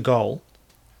kicked a goal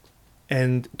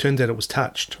and it turns out it was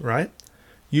touched, right?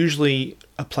 Usually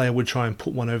a player would try and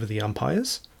put one over the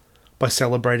umpires by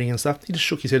celebrating and stuff. He just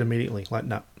shook his head immediately, like,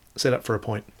 no, set up for a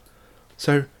point.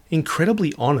 So,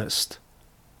 incredibly honest,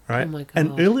 right? Oh my God.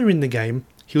 And earlier in the game,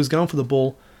 he was going for the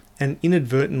ball and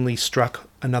inadvertently struck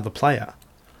another player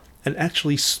and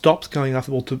actually stopped going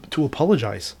after the ball to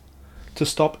apologise, to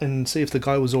stop and see if the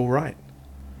guy was all right.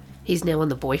 He's now on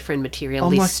the boyfriend material.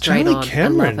 I'm He's like, straight Charlie on.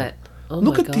 Cameron, I love it. Oh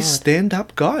look my at God. this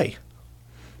stand-up guy.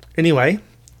 Anyway,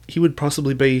 he would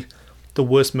possibly be the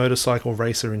worst motorcycle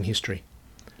racer in history.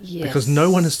 Yes. Because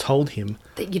no one has told him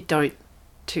that you don't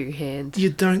two hands. you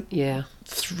don't Yeah.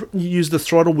 you use the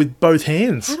throttle with both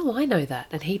hands. How do I know that?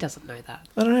 And he doesn't know that.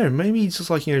 I don't know. Maybe he's just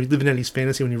like, living out his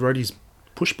fantasy when he rode his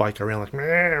push bike around like, "Meh,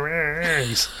 meh."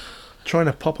 He's trying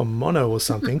to pop a mono or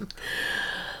something.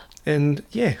 And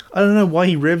yeah, I don't know why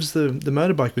he revs the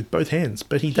motorbike with both hands,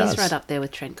 but he does. He's right up there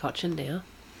with Trent Cotchin now.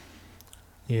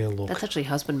 Yeah, look, That's actually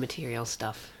husband material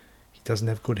stuff. he doesn't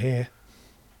have good hair.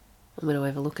 I'm going to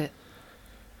overlook it.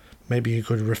 Maybe you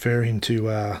could refer him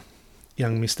to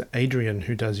young Mr. Adrian,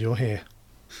 who does your hair.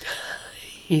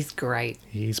 He's great.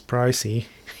 He's pricey.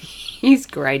 He's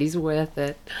great. He's worth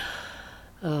it.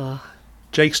 Oh,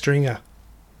 Jake Stringer.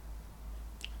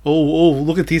 Oh,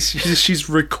 look at this. She's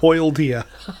recoiled here.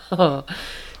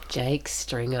 Jake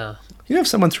Stringer. You know if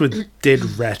someone threw a dead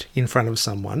rat in front of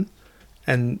someone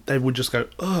and they would just go,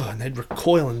 oh, and they'd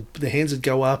recoil and their hands would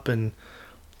go up and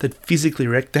they'd physically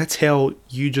react. That's how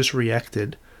you just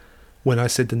reacted when I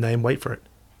said the name, wait for it,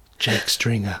 Jake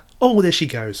Stringer. Oh, there she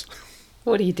goes.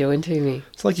 What are you doing to me?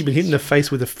 It's like you've been hit in the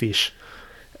face with a fish.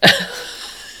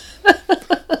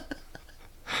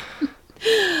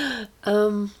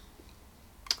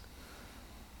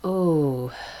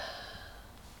 Oh.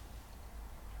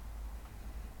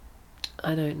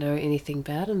 I don't know anything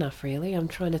bad enough, really. I'm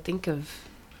trying to think of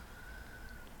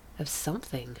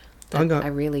something that I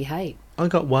really hate. I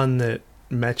got one that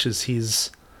matches his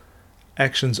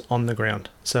actions on the ground.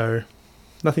 So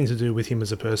nothing to do with him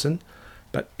as a person.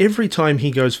 But every time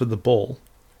he goes for the ball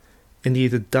and he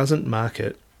either doesn't mark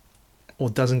it or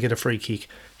doesn't get a free kick,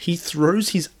 he throws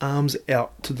his arms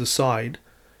out to the side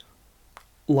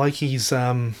like he's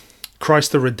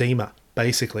Christ the Redeemer,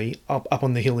 basically, up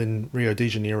on the hill in Rio de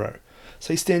Janeiro.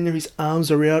 So he's standing there, his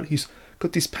arms are out, he's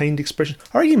got this pained expression.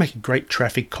 I reckon he'd make a great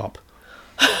traffic cop.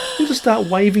 You just start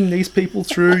waving these people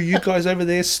through. You guys over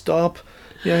there, stop.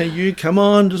 You come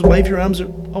on, just wave your arms.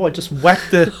 Oh, I just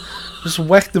whacked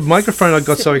the microphone. I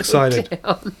got so excited.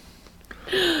 Down.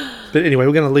 But anyway,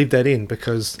 we're going to leave that in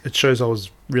because it shows I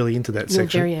was really into that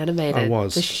section. You're very animated. I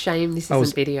was. It's a shame this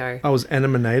isn't video. I was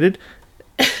animated.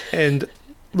 And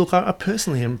look, I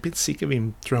personally am a bit sick of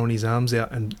him throwing his arms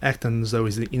out and acting as though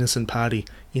he's the innocent party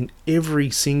in every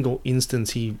single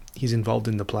instance he's involved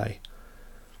in the play.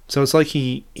 So it's like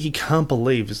he can't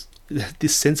believe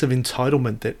this sense of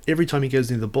entitlement that every time he goes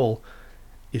near the ball,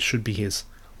 it should be his.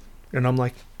 And I'm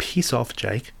like, piss off,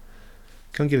 Jake.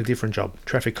 Go and get a different job.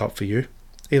 Traffic cop for you.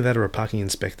 Either that or a parking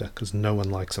inspector, because no one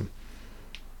likes him.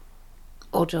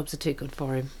 All jobs are too good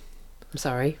for him. I'm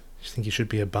sorry. You think he should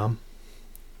be a bum?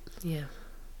 Yeah.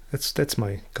 That's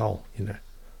my goal,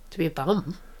 To be a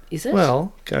bum, is it?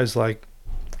 Well, goes like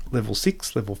level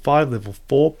 6, level 5, level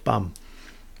 4, bum.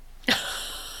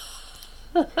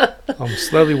 I'm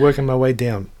slowly working my way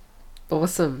down.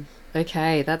 Awesome.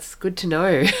 Okay, that's good to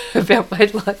know about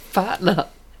my life partner.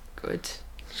 Good.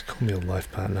 Just call me a life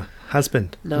partner.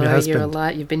 Husband. No,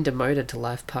 you've been demoted to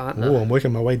life partner. Oh, I'm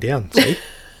working my way down, see?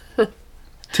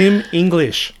 Tim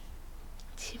English.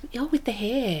 Oh, with the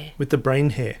hair. With the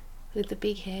brain hair. With the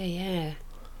big hair, yeah.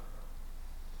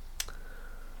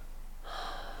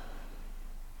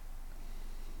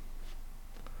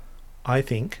 I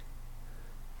think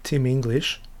Tim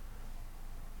English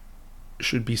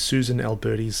should be Susan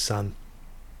Alberti's son.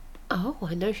 Oh,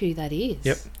 I know who that is.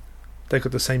 Yep. They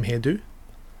got the same hairdo.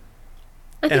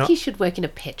 I think he should work in a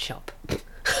pet shop.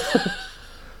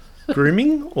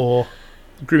 Grooming or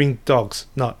grooming dogs,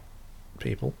 not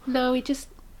people? No, he just,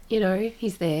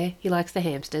 he's there. He likes the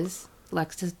hamsters.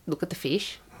 Likes to look at the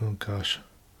fish. Oh, gosh.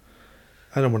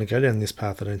 I don't want to go down this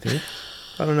path, I don't think.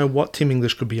 I don't know what Tim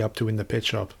English could be up to in the pet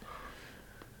shop.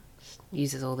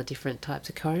 Uses all the different types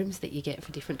of combs that you get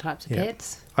for different types of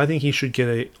pets. I think he should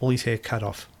get all his hair cut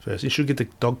off first. He should get the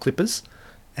dog clippers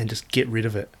and just get rid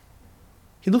of it.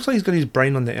 He looks like he's got his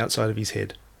brain on the outside of his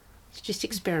head. He's just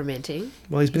experimenting.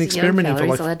 Well, he's been experimenting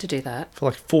he's allowed to do that. For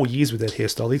like 4 years with that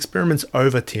hairstyle. The experiment's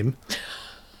over, Tim.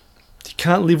 You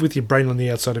can't live with your brain on the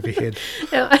outside of your head.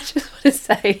 Now, I just want to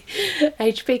say,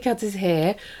 HP cuts his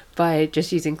hair by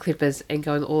just using clippers and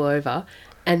going all over,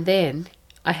 and then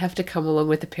I have to come along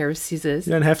with a pair of scissors.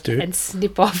 You don't have to. And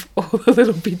snip off all the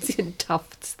little bits and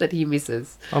tufts that he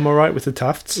misses. I'm all right with the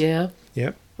tufts. Yeah.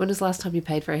 Yep. When was the last time you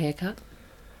paid for a haircut?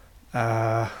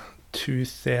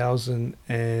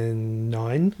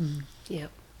 2009.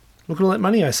 Yep. Look at all that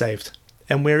money I saved.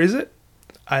 And where is it?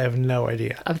 I have no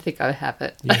idea. I think I have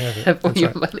it. You have it. I have all That's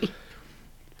your right. money.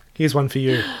 Here's one for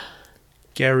you.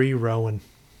 Gary Rowan.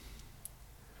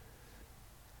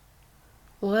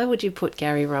 Why would you put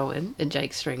Gary Rowan and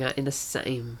Jake Stringer in the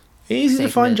same Easy segment?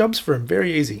 to find jobs for him.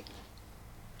 Very easy.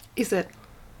 Is it?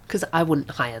 Because I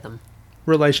wouldn't hire them.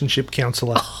 Relationship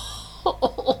counsellor.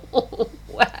 Oh,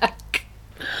 whack.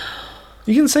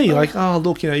 You can see, like, oh,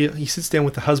 look, he sits down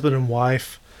with the husband and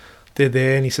wife. They're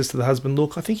there, and he says to the husband,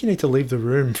 look, I think you need to leave the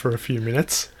room for a few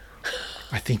minutes.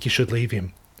 I think you should leave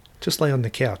him. Just lay on the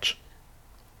couch.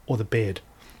 Or the bed.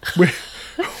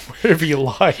 Wherever you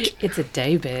like. It's a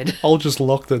day bed. I'll just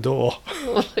lock the door.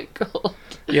 Oh, my God.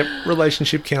 Yep,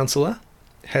 relationship counsellor.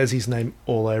 Has his name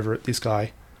all over it. This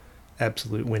guy,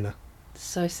 absolute winner.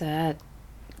 So sad.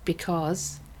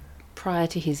 Because prior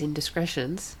to his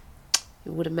indiscretions, he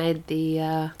would have made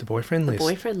the boyfriend list.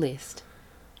 boyfriend list.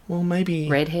 Well, maybe...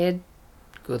 Redhead,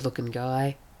 good-looking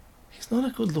guy. He's not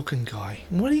a good-looking guy.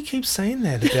 Why do you keep saying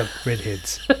that about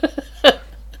redheads?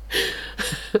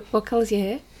 What colour's your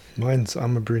hair?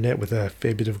 I'm a brunette with a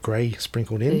fair bit of grey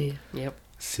sprinkled in. Yep.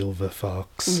 Silver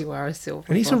fox. You are a silver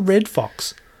And he's fox. a red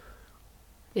fox.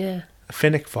 Yeah. A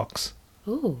fennec fox.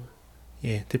 Ooh.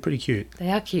 Yeah, they're pretty cute.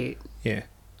 They are cute. Yeah.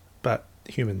 But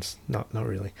humans, not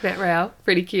really. Matt Rao,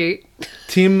 pretty cute.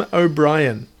 Tim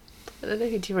O'Brien. I don't know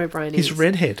who Tim O'Brien He's is.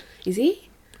 redhead. Is he?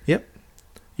 Yep.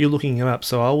 You're looking him up,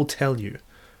 so I will tell you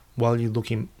while you look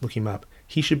him up.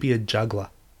 He should be a juggler.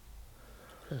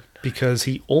 Because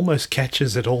he almost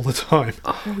catches it all the time.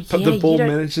 Oh, yeah. But the ball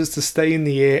manages to stay in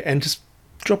the air and just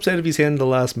drops out of his hand at the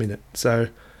last minute. So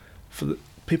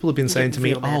people have been saying to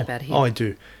me, about him. I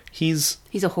do. He's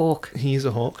a hawk. He is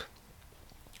a hawk.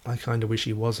 I kind of wish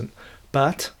he wasn't.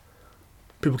 But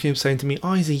people keep saying to me,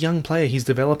 oh, he's a young player, he's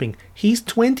developing. He's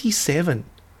 27.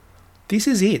 This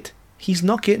is it. He's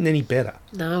not getting any better.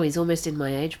 No, he's almost in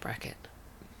my age bracket.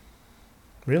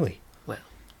 Really? Well.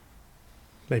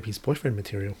 Maybe he's boyfriend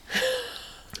material.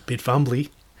 A bit fumbly.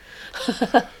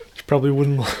 You probably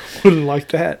wouldn't like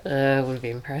that. I wouldn't be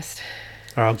impressed.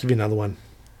 All right, I'll give you another one.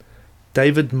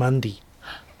 David Mundy.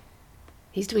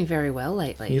 He's doing very well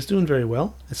lately. He's doing very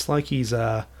well. It's like he's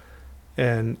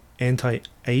an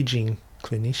anti-aging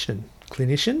clinician.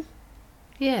 Clinician?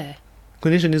 Yeah.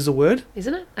 Clinician is the word?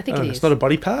 Isn't it? I think it is. It's not a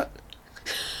body part?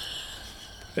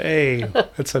 Hey,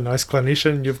 that's a nice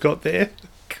clinician you've got there.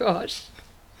 Gosh.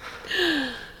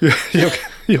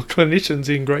 Your clinician's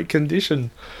in great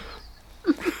condition.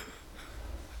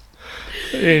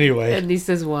 Anyway. And this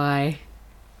is why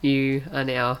you are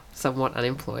now somewhat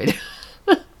unemployed.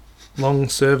 Long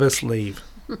service leave.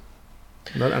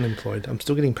 Not unemployed. I'm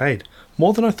still getting paid.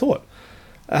 More than I thought.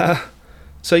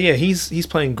 So yeah, he's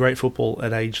playing great football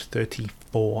at age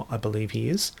 34, I believe he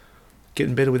is.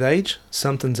 Getting better with age.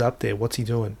 Something's up there. What's he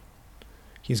doing?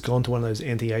 He's gone to one of those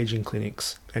anti-aging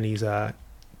clinics, and he's trying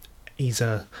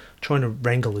to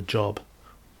wrangle a job.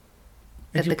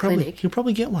 And At the clinic? He'll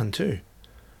probably get one too.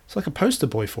 It's like a poster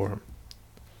boy for him.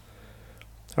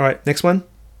 All right, next one.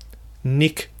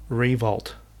 Nick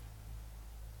Revolt.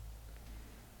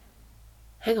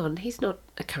 Hang on, he's not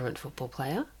a current football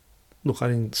player. Look, I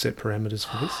didn't set parameters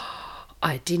for this.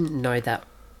 I didn't know that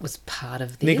was part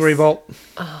of this. Nick Revolt.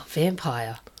 Oh,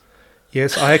 vampire.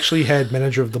 Yes, I actually had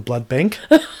manager of the blood bank.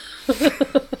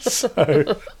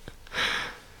 So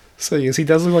yes, he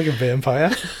does look like a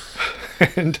vampire.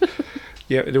 And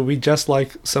yeah, it'll be just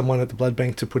like someone at the blood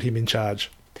bank to put him in charge.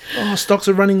 Oh, stocks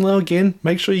are running low again.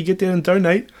 Make sure you get down and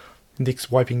donate. Nick's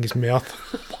wiping his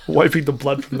mouth, wiping the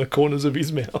blood from the corners of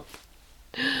his mouth.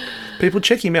 People,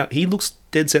 check him out. He looks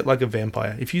dead set like a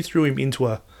vampire. If you threw him into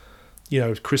a,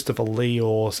 Christopher Lee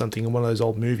or something in one of those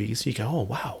old movies, you go, oh,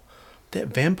 wow, that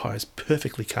vampire is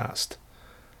perfectly cast.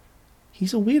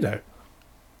 He's a weirdo.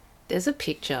 There's a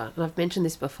picture, and I've mentioned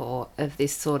this before, of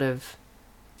this sort of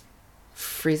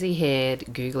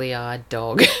frizzy-haired, googly-eyed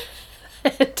dog.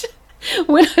 And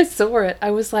when I saw it,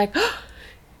 I was like, oh,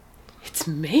 it's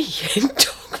me in dog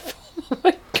form. Oh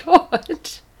my God.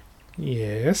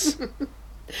 Yes.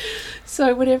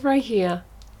 So whenever I hear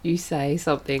you say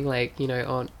something like,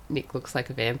 oh, Nick looks like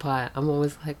a vampire, I'm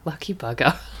always like, lucky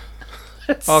bugger.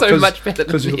 It's so much better than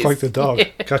because you look like the dog. Yeah.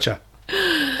 Gotcha.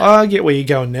 I get where you're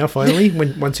going now, finally,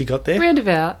 once you got there.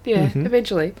 Roundabout, yeah,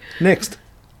 eventually. Next,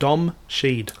 Dom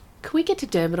Sheed. Can we get to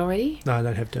Dermot already? No, I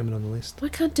don't have Dermot on the list. Why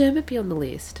can't Dermot be on the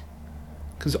list?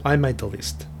 Because I made the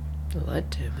list. I like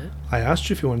Dermot. I asked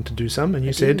you if you wanted to do some, and you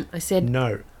I said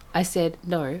no. I said,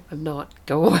 no, I'm not.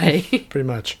 Go away. Pretty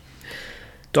much.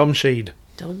 Dom Sheed.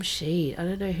 Dom Sheed. I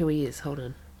don't know who he is. Hold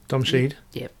on. Dom Sheed?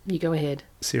 Yep. You go ahead.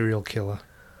 Serial killer.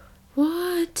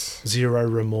 What? Zero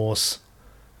remorse.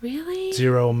 Really?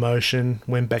 Zero emotion.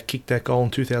 Went back, kicked that goal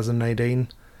in 2018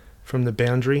 from the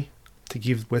boundary to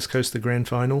give West Coast the grand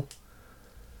final.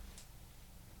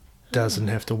 Doesn't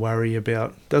worry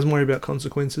about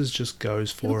consequences, just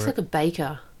goes for it. He looks like a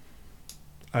baker.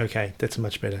 Okay, that's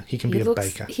much better. He can be a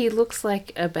baker. He looks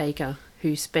like a baker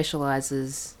who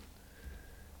specialises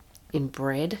in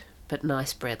bread, but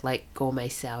nice bread, like gourmet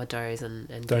sourdoughs and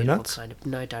donuts.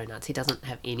 No donuts. He doesn't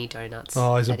have any donuts.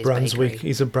 Oh, he's a Brunswick.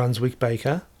 He's a Brunswick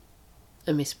baker.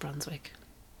 A Miss Brunswick.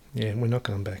 Yeah, we're not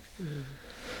going back.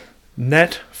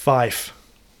 Nat Fife.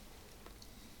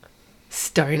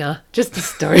 Stoner, just a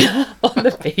stoner on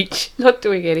the beach, not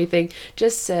doing anything,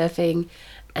 just surfing,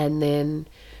 and then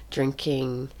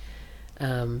drinking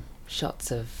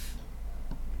shots of,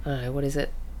 I don't know, what is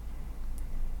it?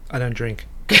 I don't drink.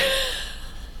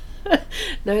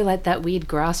 No, like that weird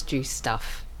grass juice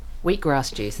stuff.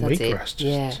 Wheatgrass juice, that's it. Wheatgrass juice.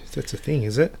 Yeah. That's a thing,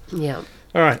 is it? Yeah.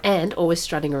 All right. And always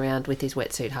strutting around with his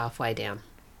wetsuit halfway down.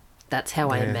 That's how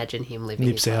I imagine him living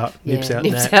Nips his out. life. Nips out.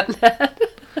 Nips out Nat.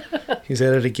 He's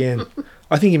at it again.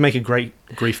 I think he'd make a great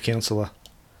grief counsellor.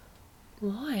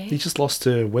 Why? He just lost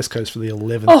to West Coast for the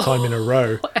 11th time in a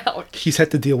row. Ouch. He's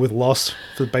had to deal with loss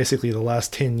for basically the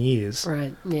last 10 years.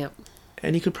 Right, yeah.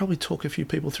 And he could probably talk a few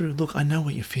people through. Look, I know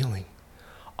what you're feeling.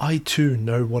 I too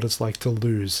know what it's like to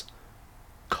lose.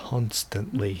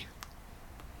 Constantly.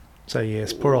 So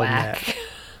yes, poor old Nat.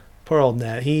 Poor old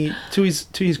Nat. He, to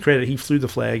his credit, he flew the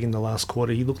flag in the last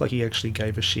quarter. He looked like he actually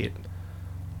gave a shit.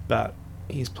 But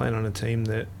he's playing on a team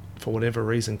that, for whatever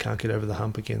reason, can't get over the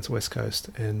hump against West Coast.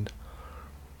 And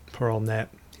poor old Nat,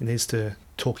 he needs to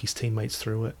talk his teammates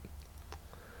through it.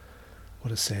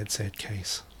 What a sad, sad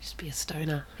case. Just be a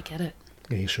stoner. I get it.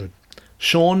 Yeah, he should.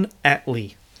 Sean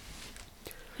Atley.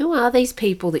 Who are these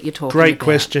people that you're talking Great about?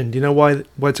 question. Do you know why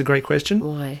it's a great question?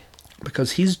 Why?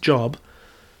 Because his job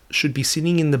should be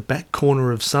sitting in the back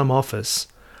corner of some office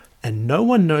and no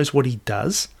one knows what he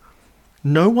does.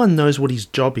 No one knows what his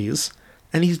job is.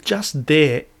 And he's just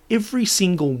there every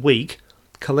single week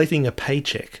collecting a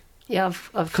paycheck. Yeah,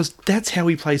 Because that's how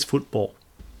he plays football.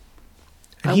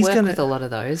 And I work with a lot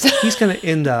of those. He's going to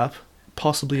end up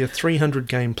possibly a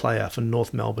 300-game player for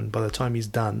North Melbourne by the time he's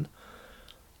done.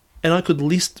 And I could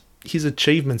list his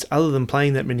achievements other than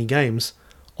playing that many games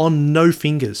on no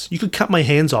fingers. You could cut my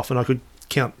hands off and I could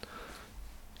count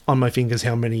on my fingers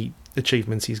how many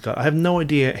achievements he's got. I have no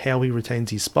idea how he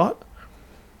retains his spot,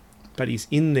 but he's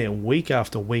in there week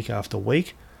after week after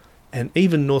week. And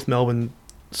even North Melbourne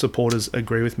supporters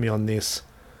agree with me on this.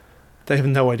 They have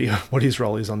no idea what his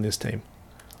role is on this team.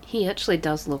 He actually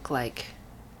does look like...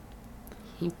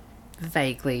 He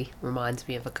vaguely reminds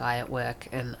me of a guy at work,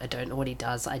 and I don't know what he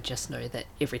does. I just know that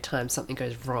every time something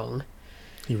goes wrong...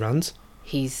 He runs?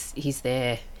 He's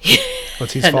there.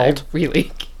 What's his fault?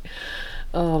 Really...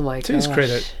 Oh my god. To his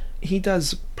credit, he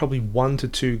does probably 1 to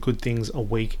 2 good things a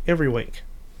week, every week.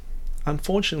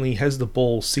 Unfortunately, he has the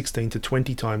ball 16 to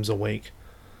 20 times a week.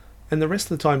 And the rest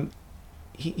of the time,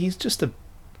 he's just a...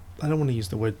 I don't want to use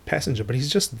the word passenger, but he's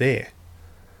just there.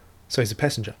 So he's a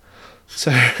passenger.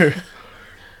 So,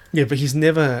 yeah, but he's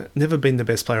never been the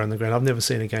best player on the ground. I've never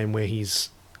seen a game where he's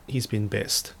been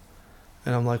best.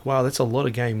 And I'm like, wow, that's a lot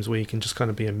of games where you can just kind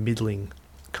of be a middling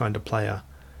kind of player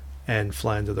and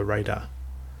fly under the radar.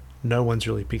 No one's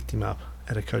really picked him up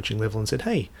at a coaching level and said,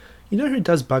 hey, you know who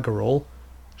does bugger all?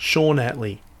 Sean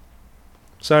Atley.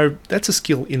 So that's a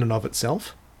skill in and of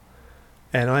itself.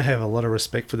 And I have a lot of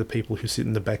respect for the people who sit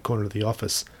in the back corner of the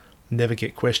office, never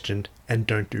get questioned, and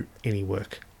don't do any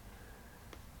work.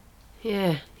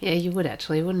 Yeah, you would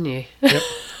actually, wouldn't you? Yep,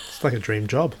 it's like a dream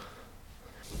job.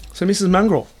 So, Mrs.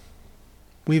 Mongrel,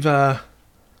 we've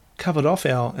covered off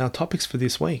our topics for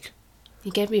this week.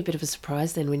 You gave me a bit of a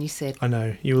surprise then when you said... I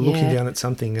know, you were looking down at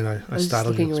something and I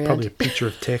startled you. It's probably a picture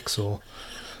of Tex or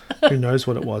who knows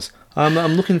what it was.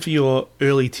 I'm looking for your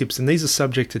early tips, and these are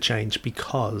subject to change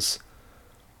because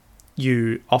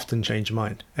you often change your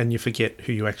mind and you forget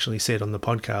who you actually said on the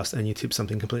podcast and you tip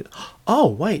something completely... Oh,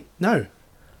 wait, no.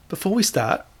 Before we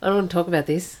start... I don't want to talk about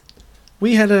this.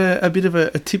 We had a bit of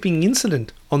a tipping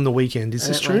incident on the weekend. Is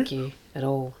this true? I don't like you at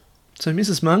all. So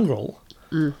Mrs. Mongrel,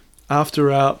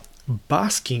 after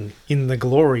basking in the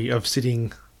glory of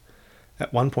sitting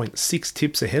at 1 point 6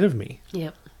 tips ahead of me,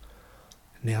 yep,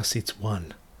 now sits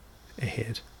 1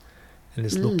 ahead and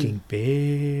is looking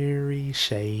very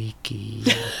shaky,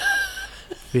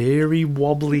 very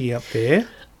wobbly up there.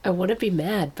 I want to be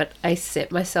mad, but I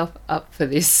set myself up for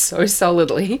this so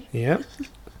solidly. Yeah.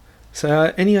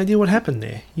 So any idea what happened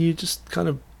there? You just kind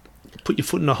of put your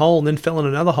foot in a hole and then fell in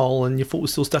another hole and your foot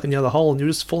was still stuck in the other hole and you're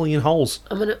just falling in holes.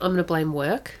 I'm gonna blame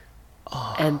work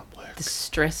and the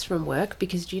stress from work,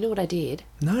 because do you know what I did?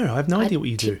 No, I have no idea what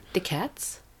you do. The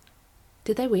Cats.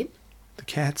 Did they win? The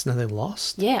Cats? No, they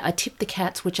lost. Yeah, I tipped the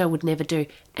Cats, which I would never do,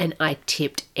 and I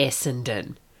tipped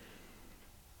Essendon.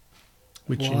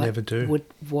 Which you never do.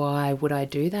 Why would I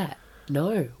do that?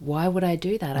 No, why would I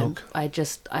do that? Look,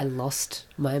 I lost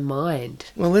my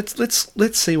mind. Well,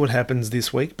 let's see what happens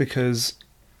this week, because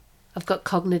I've got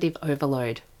cognitive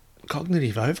overload.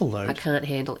 Cognitive overload? I can't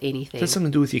handle anything. Does that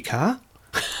something to do with your car?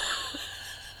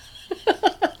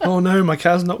 Oh no, my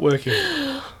car's not working.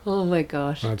 Oh my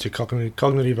gosh. Oh, it's your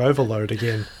cognitive overload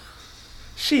again.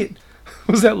 Shit.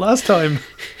 Was that last time?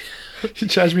 You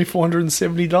charged me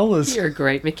 $470. You're a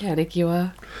great mechanic, you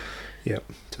are. Yep,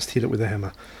 just hit it with a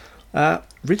hammer.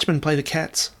 Richmond play the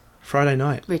Cats Friday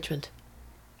night. Richmond.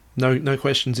 No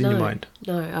questions in your mind.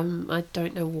 No, I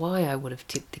don't know why I would have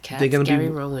tipped the Cats. They're going Gary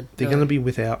Rowan. They're going to be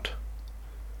without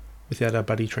our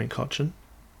buddy Trent Cotchin.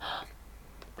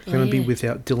 They're going to be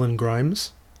without Dylan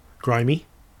Grimey,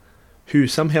 who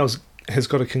somehow has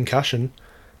got a concussion,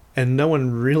 and no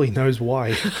one really knows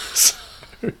why. So,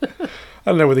 I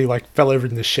don't know whether he fell over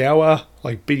in the shower,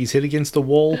 beat his head against the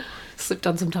wall, slipped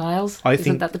on some tiles. I Isn't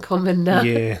think that the common?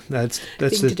 Yeah, that's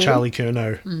the Charlie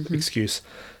Curnow excuse.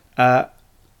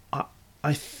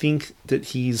 I think that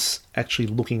he's actually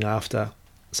looking after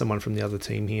someone from the other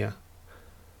team here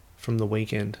from the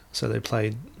weekend. So they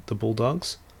played the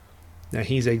Bulldogs. Now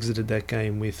he's exited that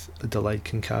game with a delayed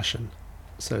concussion.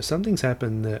 So something's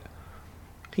happened that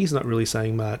he's not really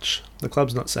saying much. The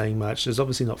club's not saying much. There's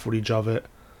obviously not footage of it.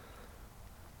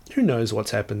 Who knows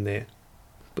what's happened there?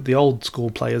 But the old school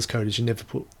players' code is you never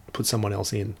put someone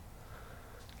else in.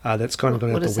 That's kind of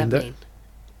gone out the window. What does that mean?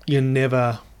 You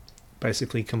never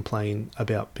basically complain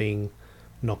about being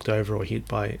knocked over or hit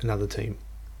by another team.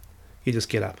 You just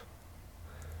get up.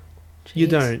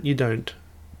 Jeez. You don't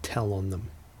tell on them.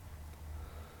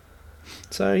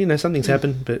 So, something's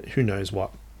happened, but who knows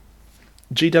what.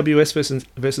 GWS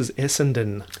versus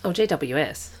Essendon. Oh,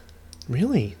 GWS.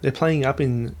 Really? They're playing up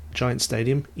in Giant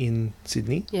Stadium in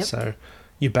Sydney. Yep. So,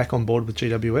 you're back on board with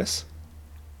GWS?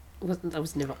 I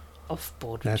was never off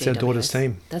board with That's GWS. our daughter's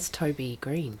team. That's Toby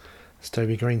Green. It's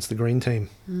Toby Green's the green team.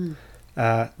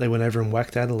 They went over and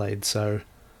whacked Adelaide. So,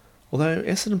 although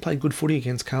Essendon played good footy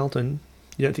against Carlton,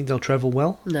 you don't think they'll travel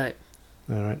well? No.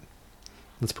 All right.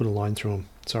 Let's put a line through them.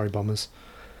 Sorry, Bombers.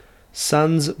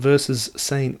 Suns versus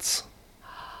Saints.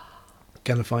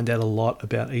 Going to find out a lot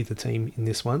about either team in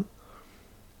this one.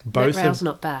 Matt Rowell's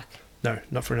not back. No,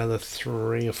 not for another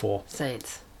 3 or 4.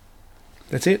 Saints.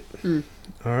 That's it?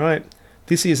 All right.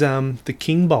 This is the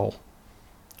King Bowl.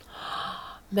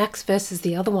 Max versus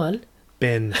the other one.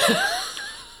 Ben.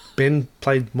 Ben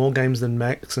played more games than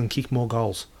Max and kicked more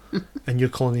goals. And you're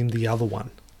calling him the other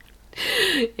one.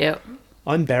 Yep.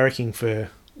 I'm barracking for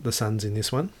the Suns in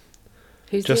this one.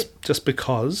 Who's just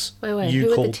because Wait, you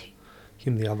who called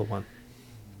him the other one.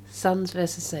 Suns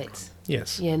versus Saints.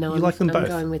 Yes. Yeah, no, you I'm, like them I'm both.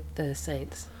 going with the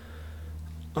Saints.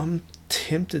 I'm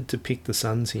tempted to pick the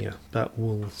Suns here, but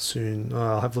we'll soon.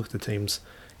 I'll have a look at the teams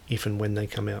if and when they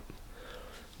come out.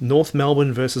 North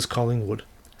Melbourne versus Collingwood.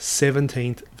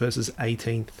 17th versus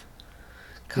 18th.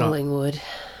 Collingwood. Right.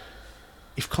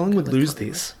 If Collingwood lose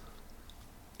Collingwood.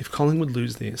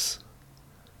 this,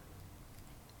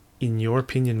 in your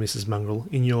opinion, Mrs. Mongrel,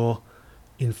 in your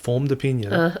informed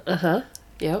opinion,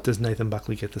 Yep. does Nathan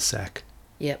Buckley get the sack?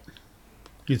 Yep.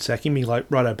 You'd sack him, be like,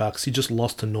 righto, Bucks, you just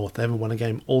lost to North. They haven't won a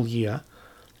game all year,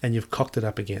 and you've cocked it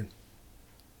up again.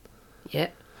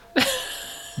 Yep.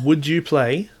 Would you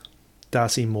play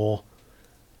Darcy Moore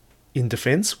in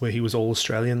defence, where he was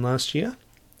All-Australian last year,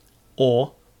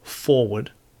 or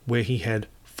forward, where he had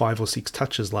 5 or 6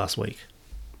 touches last week?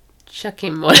 Chuck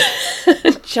him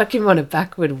on a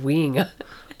backward wing.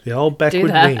 The old backward Do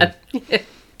that. wing. Yeah.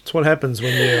 It's what happens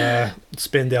when you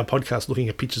spend our podcast looking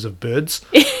at pictures of birds.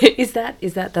 Is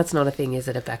that's not a thing, is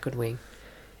it? A backward wing?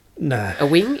 Nah. A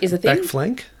wing is a thing? Back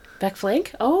flank. Back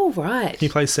flank? Oh, right. He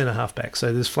plays centre half back.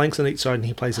 So there's flanks on each side and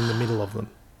he plays in the middle of them.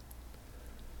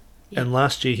 Yeah. And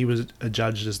last year he was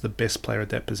adjudged as the best player at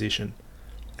that position.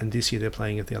 And this year they're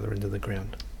playing at the other end of the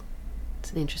ground.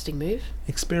 It's an interesting move.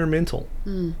 Experimental.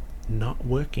 Not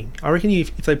working. I reckon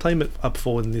if they play him up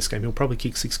forward in this game, he'll probably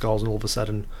kick 6 goals and all of a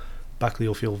sudden Buckley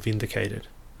will feel vindicated.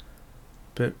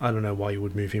 But I don't know why you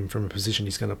would move him from a position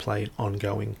he's going to play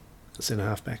ongoing, centre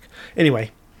half back. Anyway,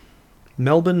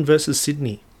 Melbourne versus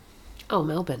Sydney. Oh,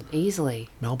 Melbourne, easily.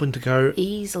 Melbourne to go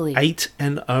Easily.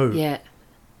 8-0. Yeah.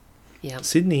 Yeah.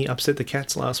 Sydney upset the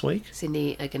Cats last week.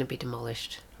 Sydney are going to be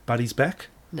demolished. But he's back?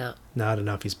 No. No, I don't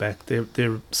know if he's back.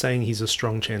 They're saying he's a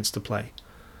strong chance to play,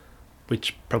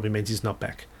 which probably means he's not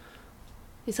back.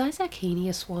 Is Isaac Heaney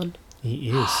a swan?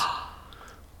 He is.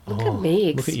 Look at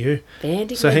me. Look at you.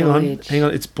 Expanding So my hang knowledge.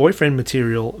 on. It's boyfriend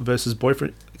material versus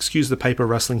boyfriend. Excuse the paper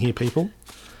rustling here, people,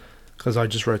 because I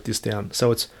just wrote this down.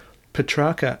 So it's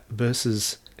Petrarca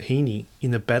versus Heaney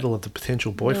in the battle of the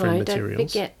potential boyfriend materials. Don't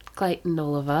forget Clayton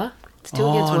Oliver. It's 2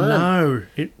 against 1. No.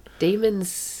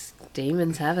 Demons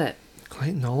have it.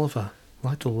 Clayton Oliver,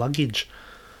 like the luggage.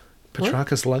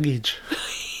 Petrarca's luggage.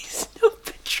 It's not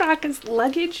Petrarca's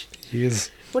luggage. He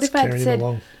is. What It's if I'd carrying him said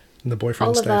along in the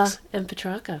boyfriend Oliver stacks? and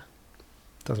Petrarca?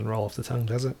 Doesn't roll off the tongue,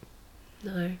 does it?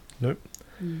 No. Nope.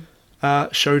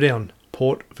 Showdown.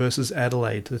 Port versus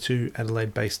Adelaide, the two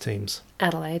Adelaide-based teams.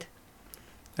 Adelaide.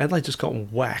 Adelaide just got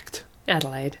whacked.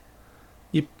 Adelaide.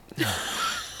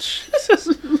 Jesus.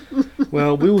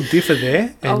 Well, we will differ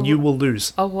there, and you will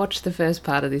lose. I'll watch the first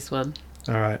part of this one.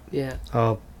 All right. Yeah.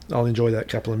 I'll enjoy that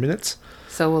couple of minutes.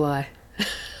 So will I.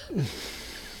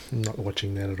 I'm not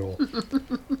watching that at all.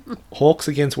 Hawks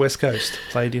against West Coast,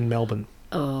 played in Melbourne.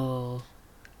 Oh.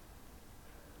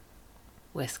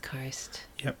 West Coast.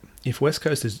 Yep. If West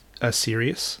Coast are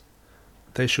serious,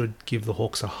 they should give the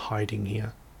Hawks a hiding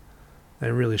here. They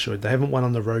really should. They haven't won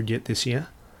on the road yet this year,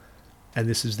 and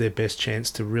this is their best chance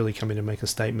to really come in and make a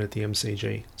statement at the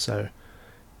MCG. So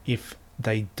if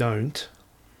they don't,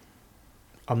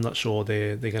 I'm not sure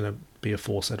they're going to be a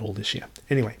force at all this year.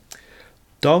 Anyway,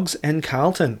 Dogs and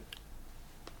Carlton.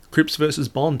 Cripps versus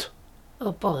Bont.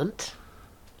 Oh, Bont.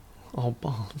 Oh,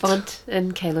 Bont. Bont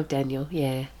and Caleb Daniel,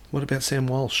 yeah. What about Sam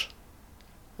Walsh?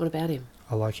 What about him?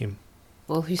 I like him.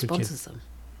 Well, who Good sponsors them?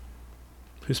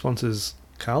 Who sponsors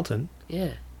Carlton?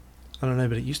 Yeah. I don't know,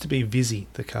 but it used to be Vizzy,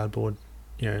 the cardboard,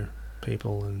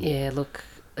 people. And Yeah, look,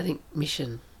 I think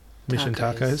Mission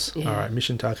Tacos. Yeah. All right,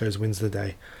 Mission Tacos wins the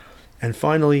day. And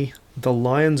finally, the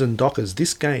Lions and Dockers.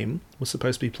 This game was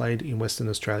supposed to be played in Western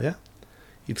Australia.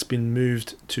 It's been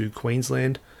moved to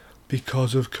Queensland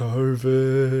because of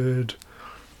COVID.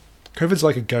 COVID's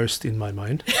like a ghost in my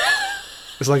mind.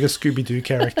 It's like a Scooby-Doo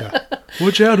character.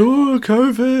 Watch out, oh,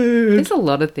 COVID! There's a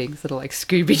lot of things that are like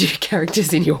Scooby-Doo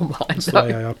characters in your mind. That's the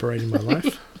way I operate in my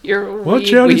life. You're a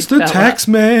Watch out, it's the tax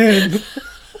man!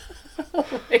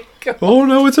 Oh my God. Oh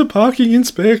no, it's a parking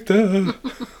inspector!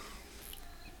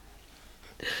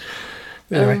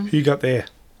 Anyway, who you got there?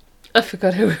 I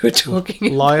forgot who we were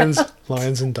talking about.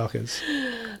 Lions and Dockers.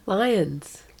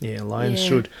 Lions. Yeah, Lions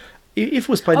should. If it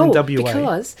was played in WA...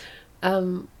 because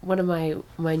one of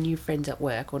my new friends at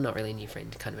work, well, not really a new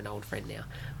friend, kind of an old friend now,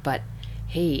 but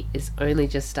he is only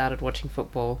just started watching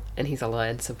football and he's a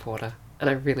Lions supporter and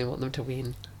I really want them to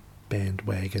win.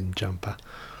 Bandwagon jumper.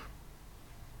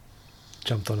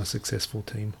 Jumped on a successful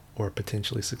team or a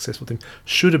potentially successful team.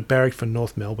 Should have barracked for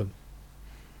North Melbourne.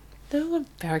 No one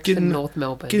barracks for North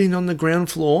Melbourne. Get in on the ground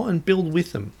floor and build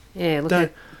with them. Yeah,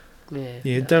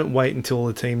 don't wait until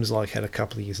the team's like had a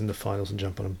couple of years in the finals and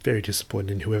jump on. I'm very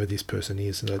disappointed in whoever this person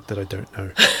is that I don't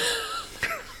know.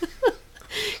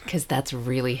 Because that's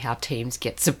really how teams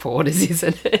get supporters,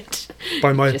 isn't it?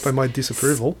 By my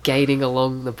disapproval. Skating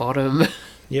along the bottom,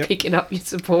 picking up your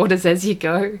supporters as you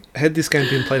go. Had this game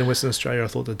been played in Western Australia, I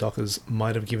thought the Dockers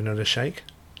might have given it a shake,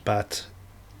 but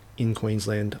in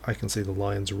Queensland, I can see the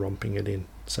Lions romping it in.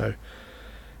 So,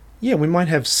 yeah, we might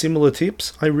have similar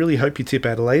tips. I really hope you tip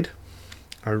Adelaide.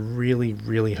 I really,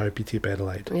 really hope you tip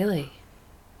Adelaide. Really?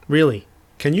 Really?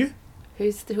 Can you?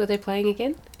 Who are they playing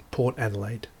again? Port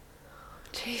Adelaide.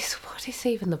 Jeez, what is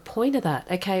even the point of that?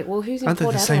 Okay, well, who's in Aren't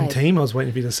Port they the Adelaide? same team? I was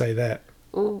waiting for you to say that.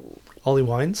 Ooh. Ollie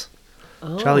Wines.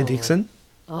 Oh. Charlie Dixon.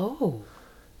 Oh.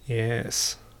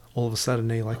 Yes. All of a sudden,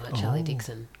 they're like, Charlie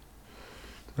Dixon.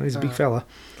 Well, he's a big fella.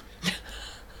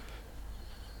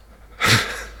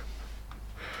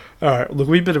 All right, look,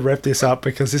 we better wrap this up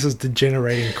because this is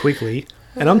degenerating quickly.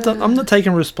 And I'm not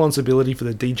taking responsibility for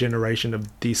the degeneration of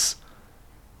this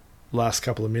last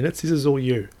couple of minutes. This is all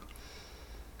you.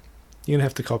 You're going to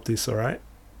have to cop this, all right?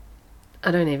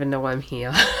 I don't even know why I'm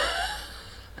here.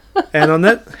 And on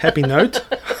that happy note,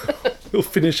 we'll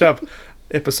finish up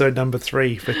episode number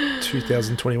 3 for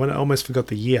 2021. I almost forgot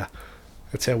the year.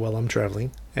 That's how well I'm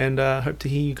travelling. And hope to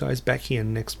hear you guys back here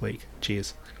next week.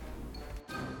 Cheers.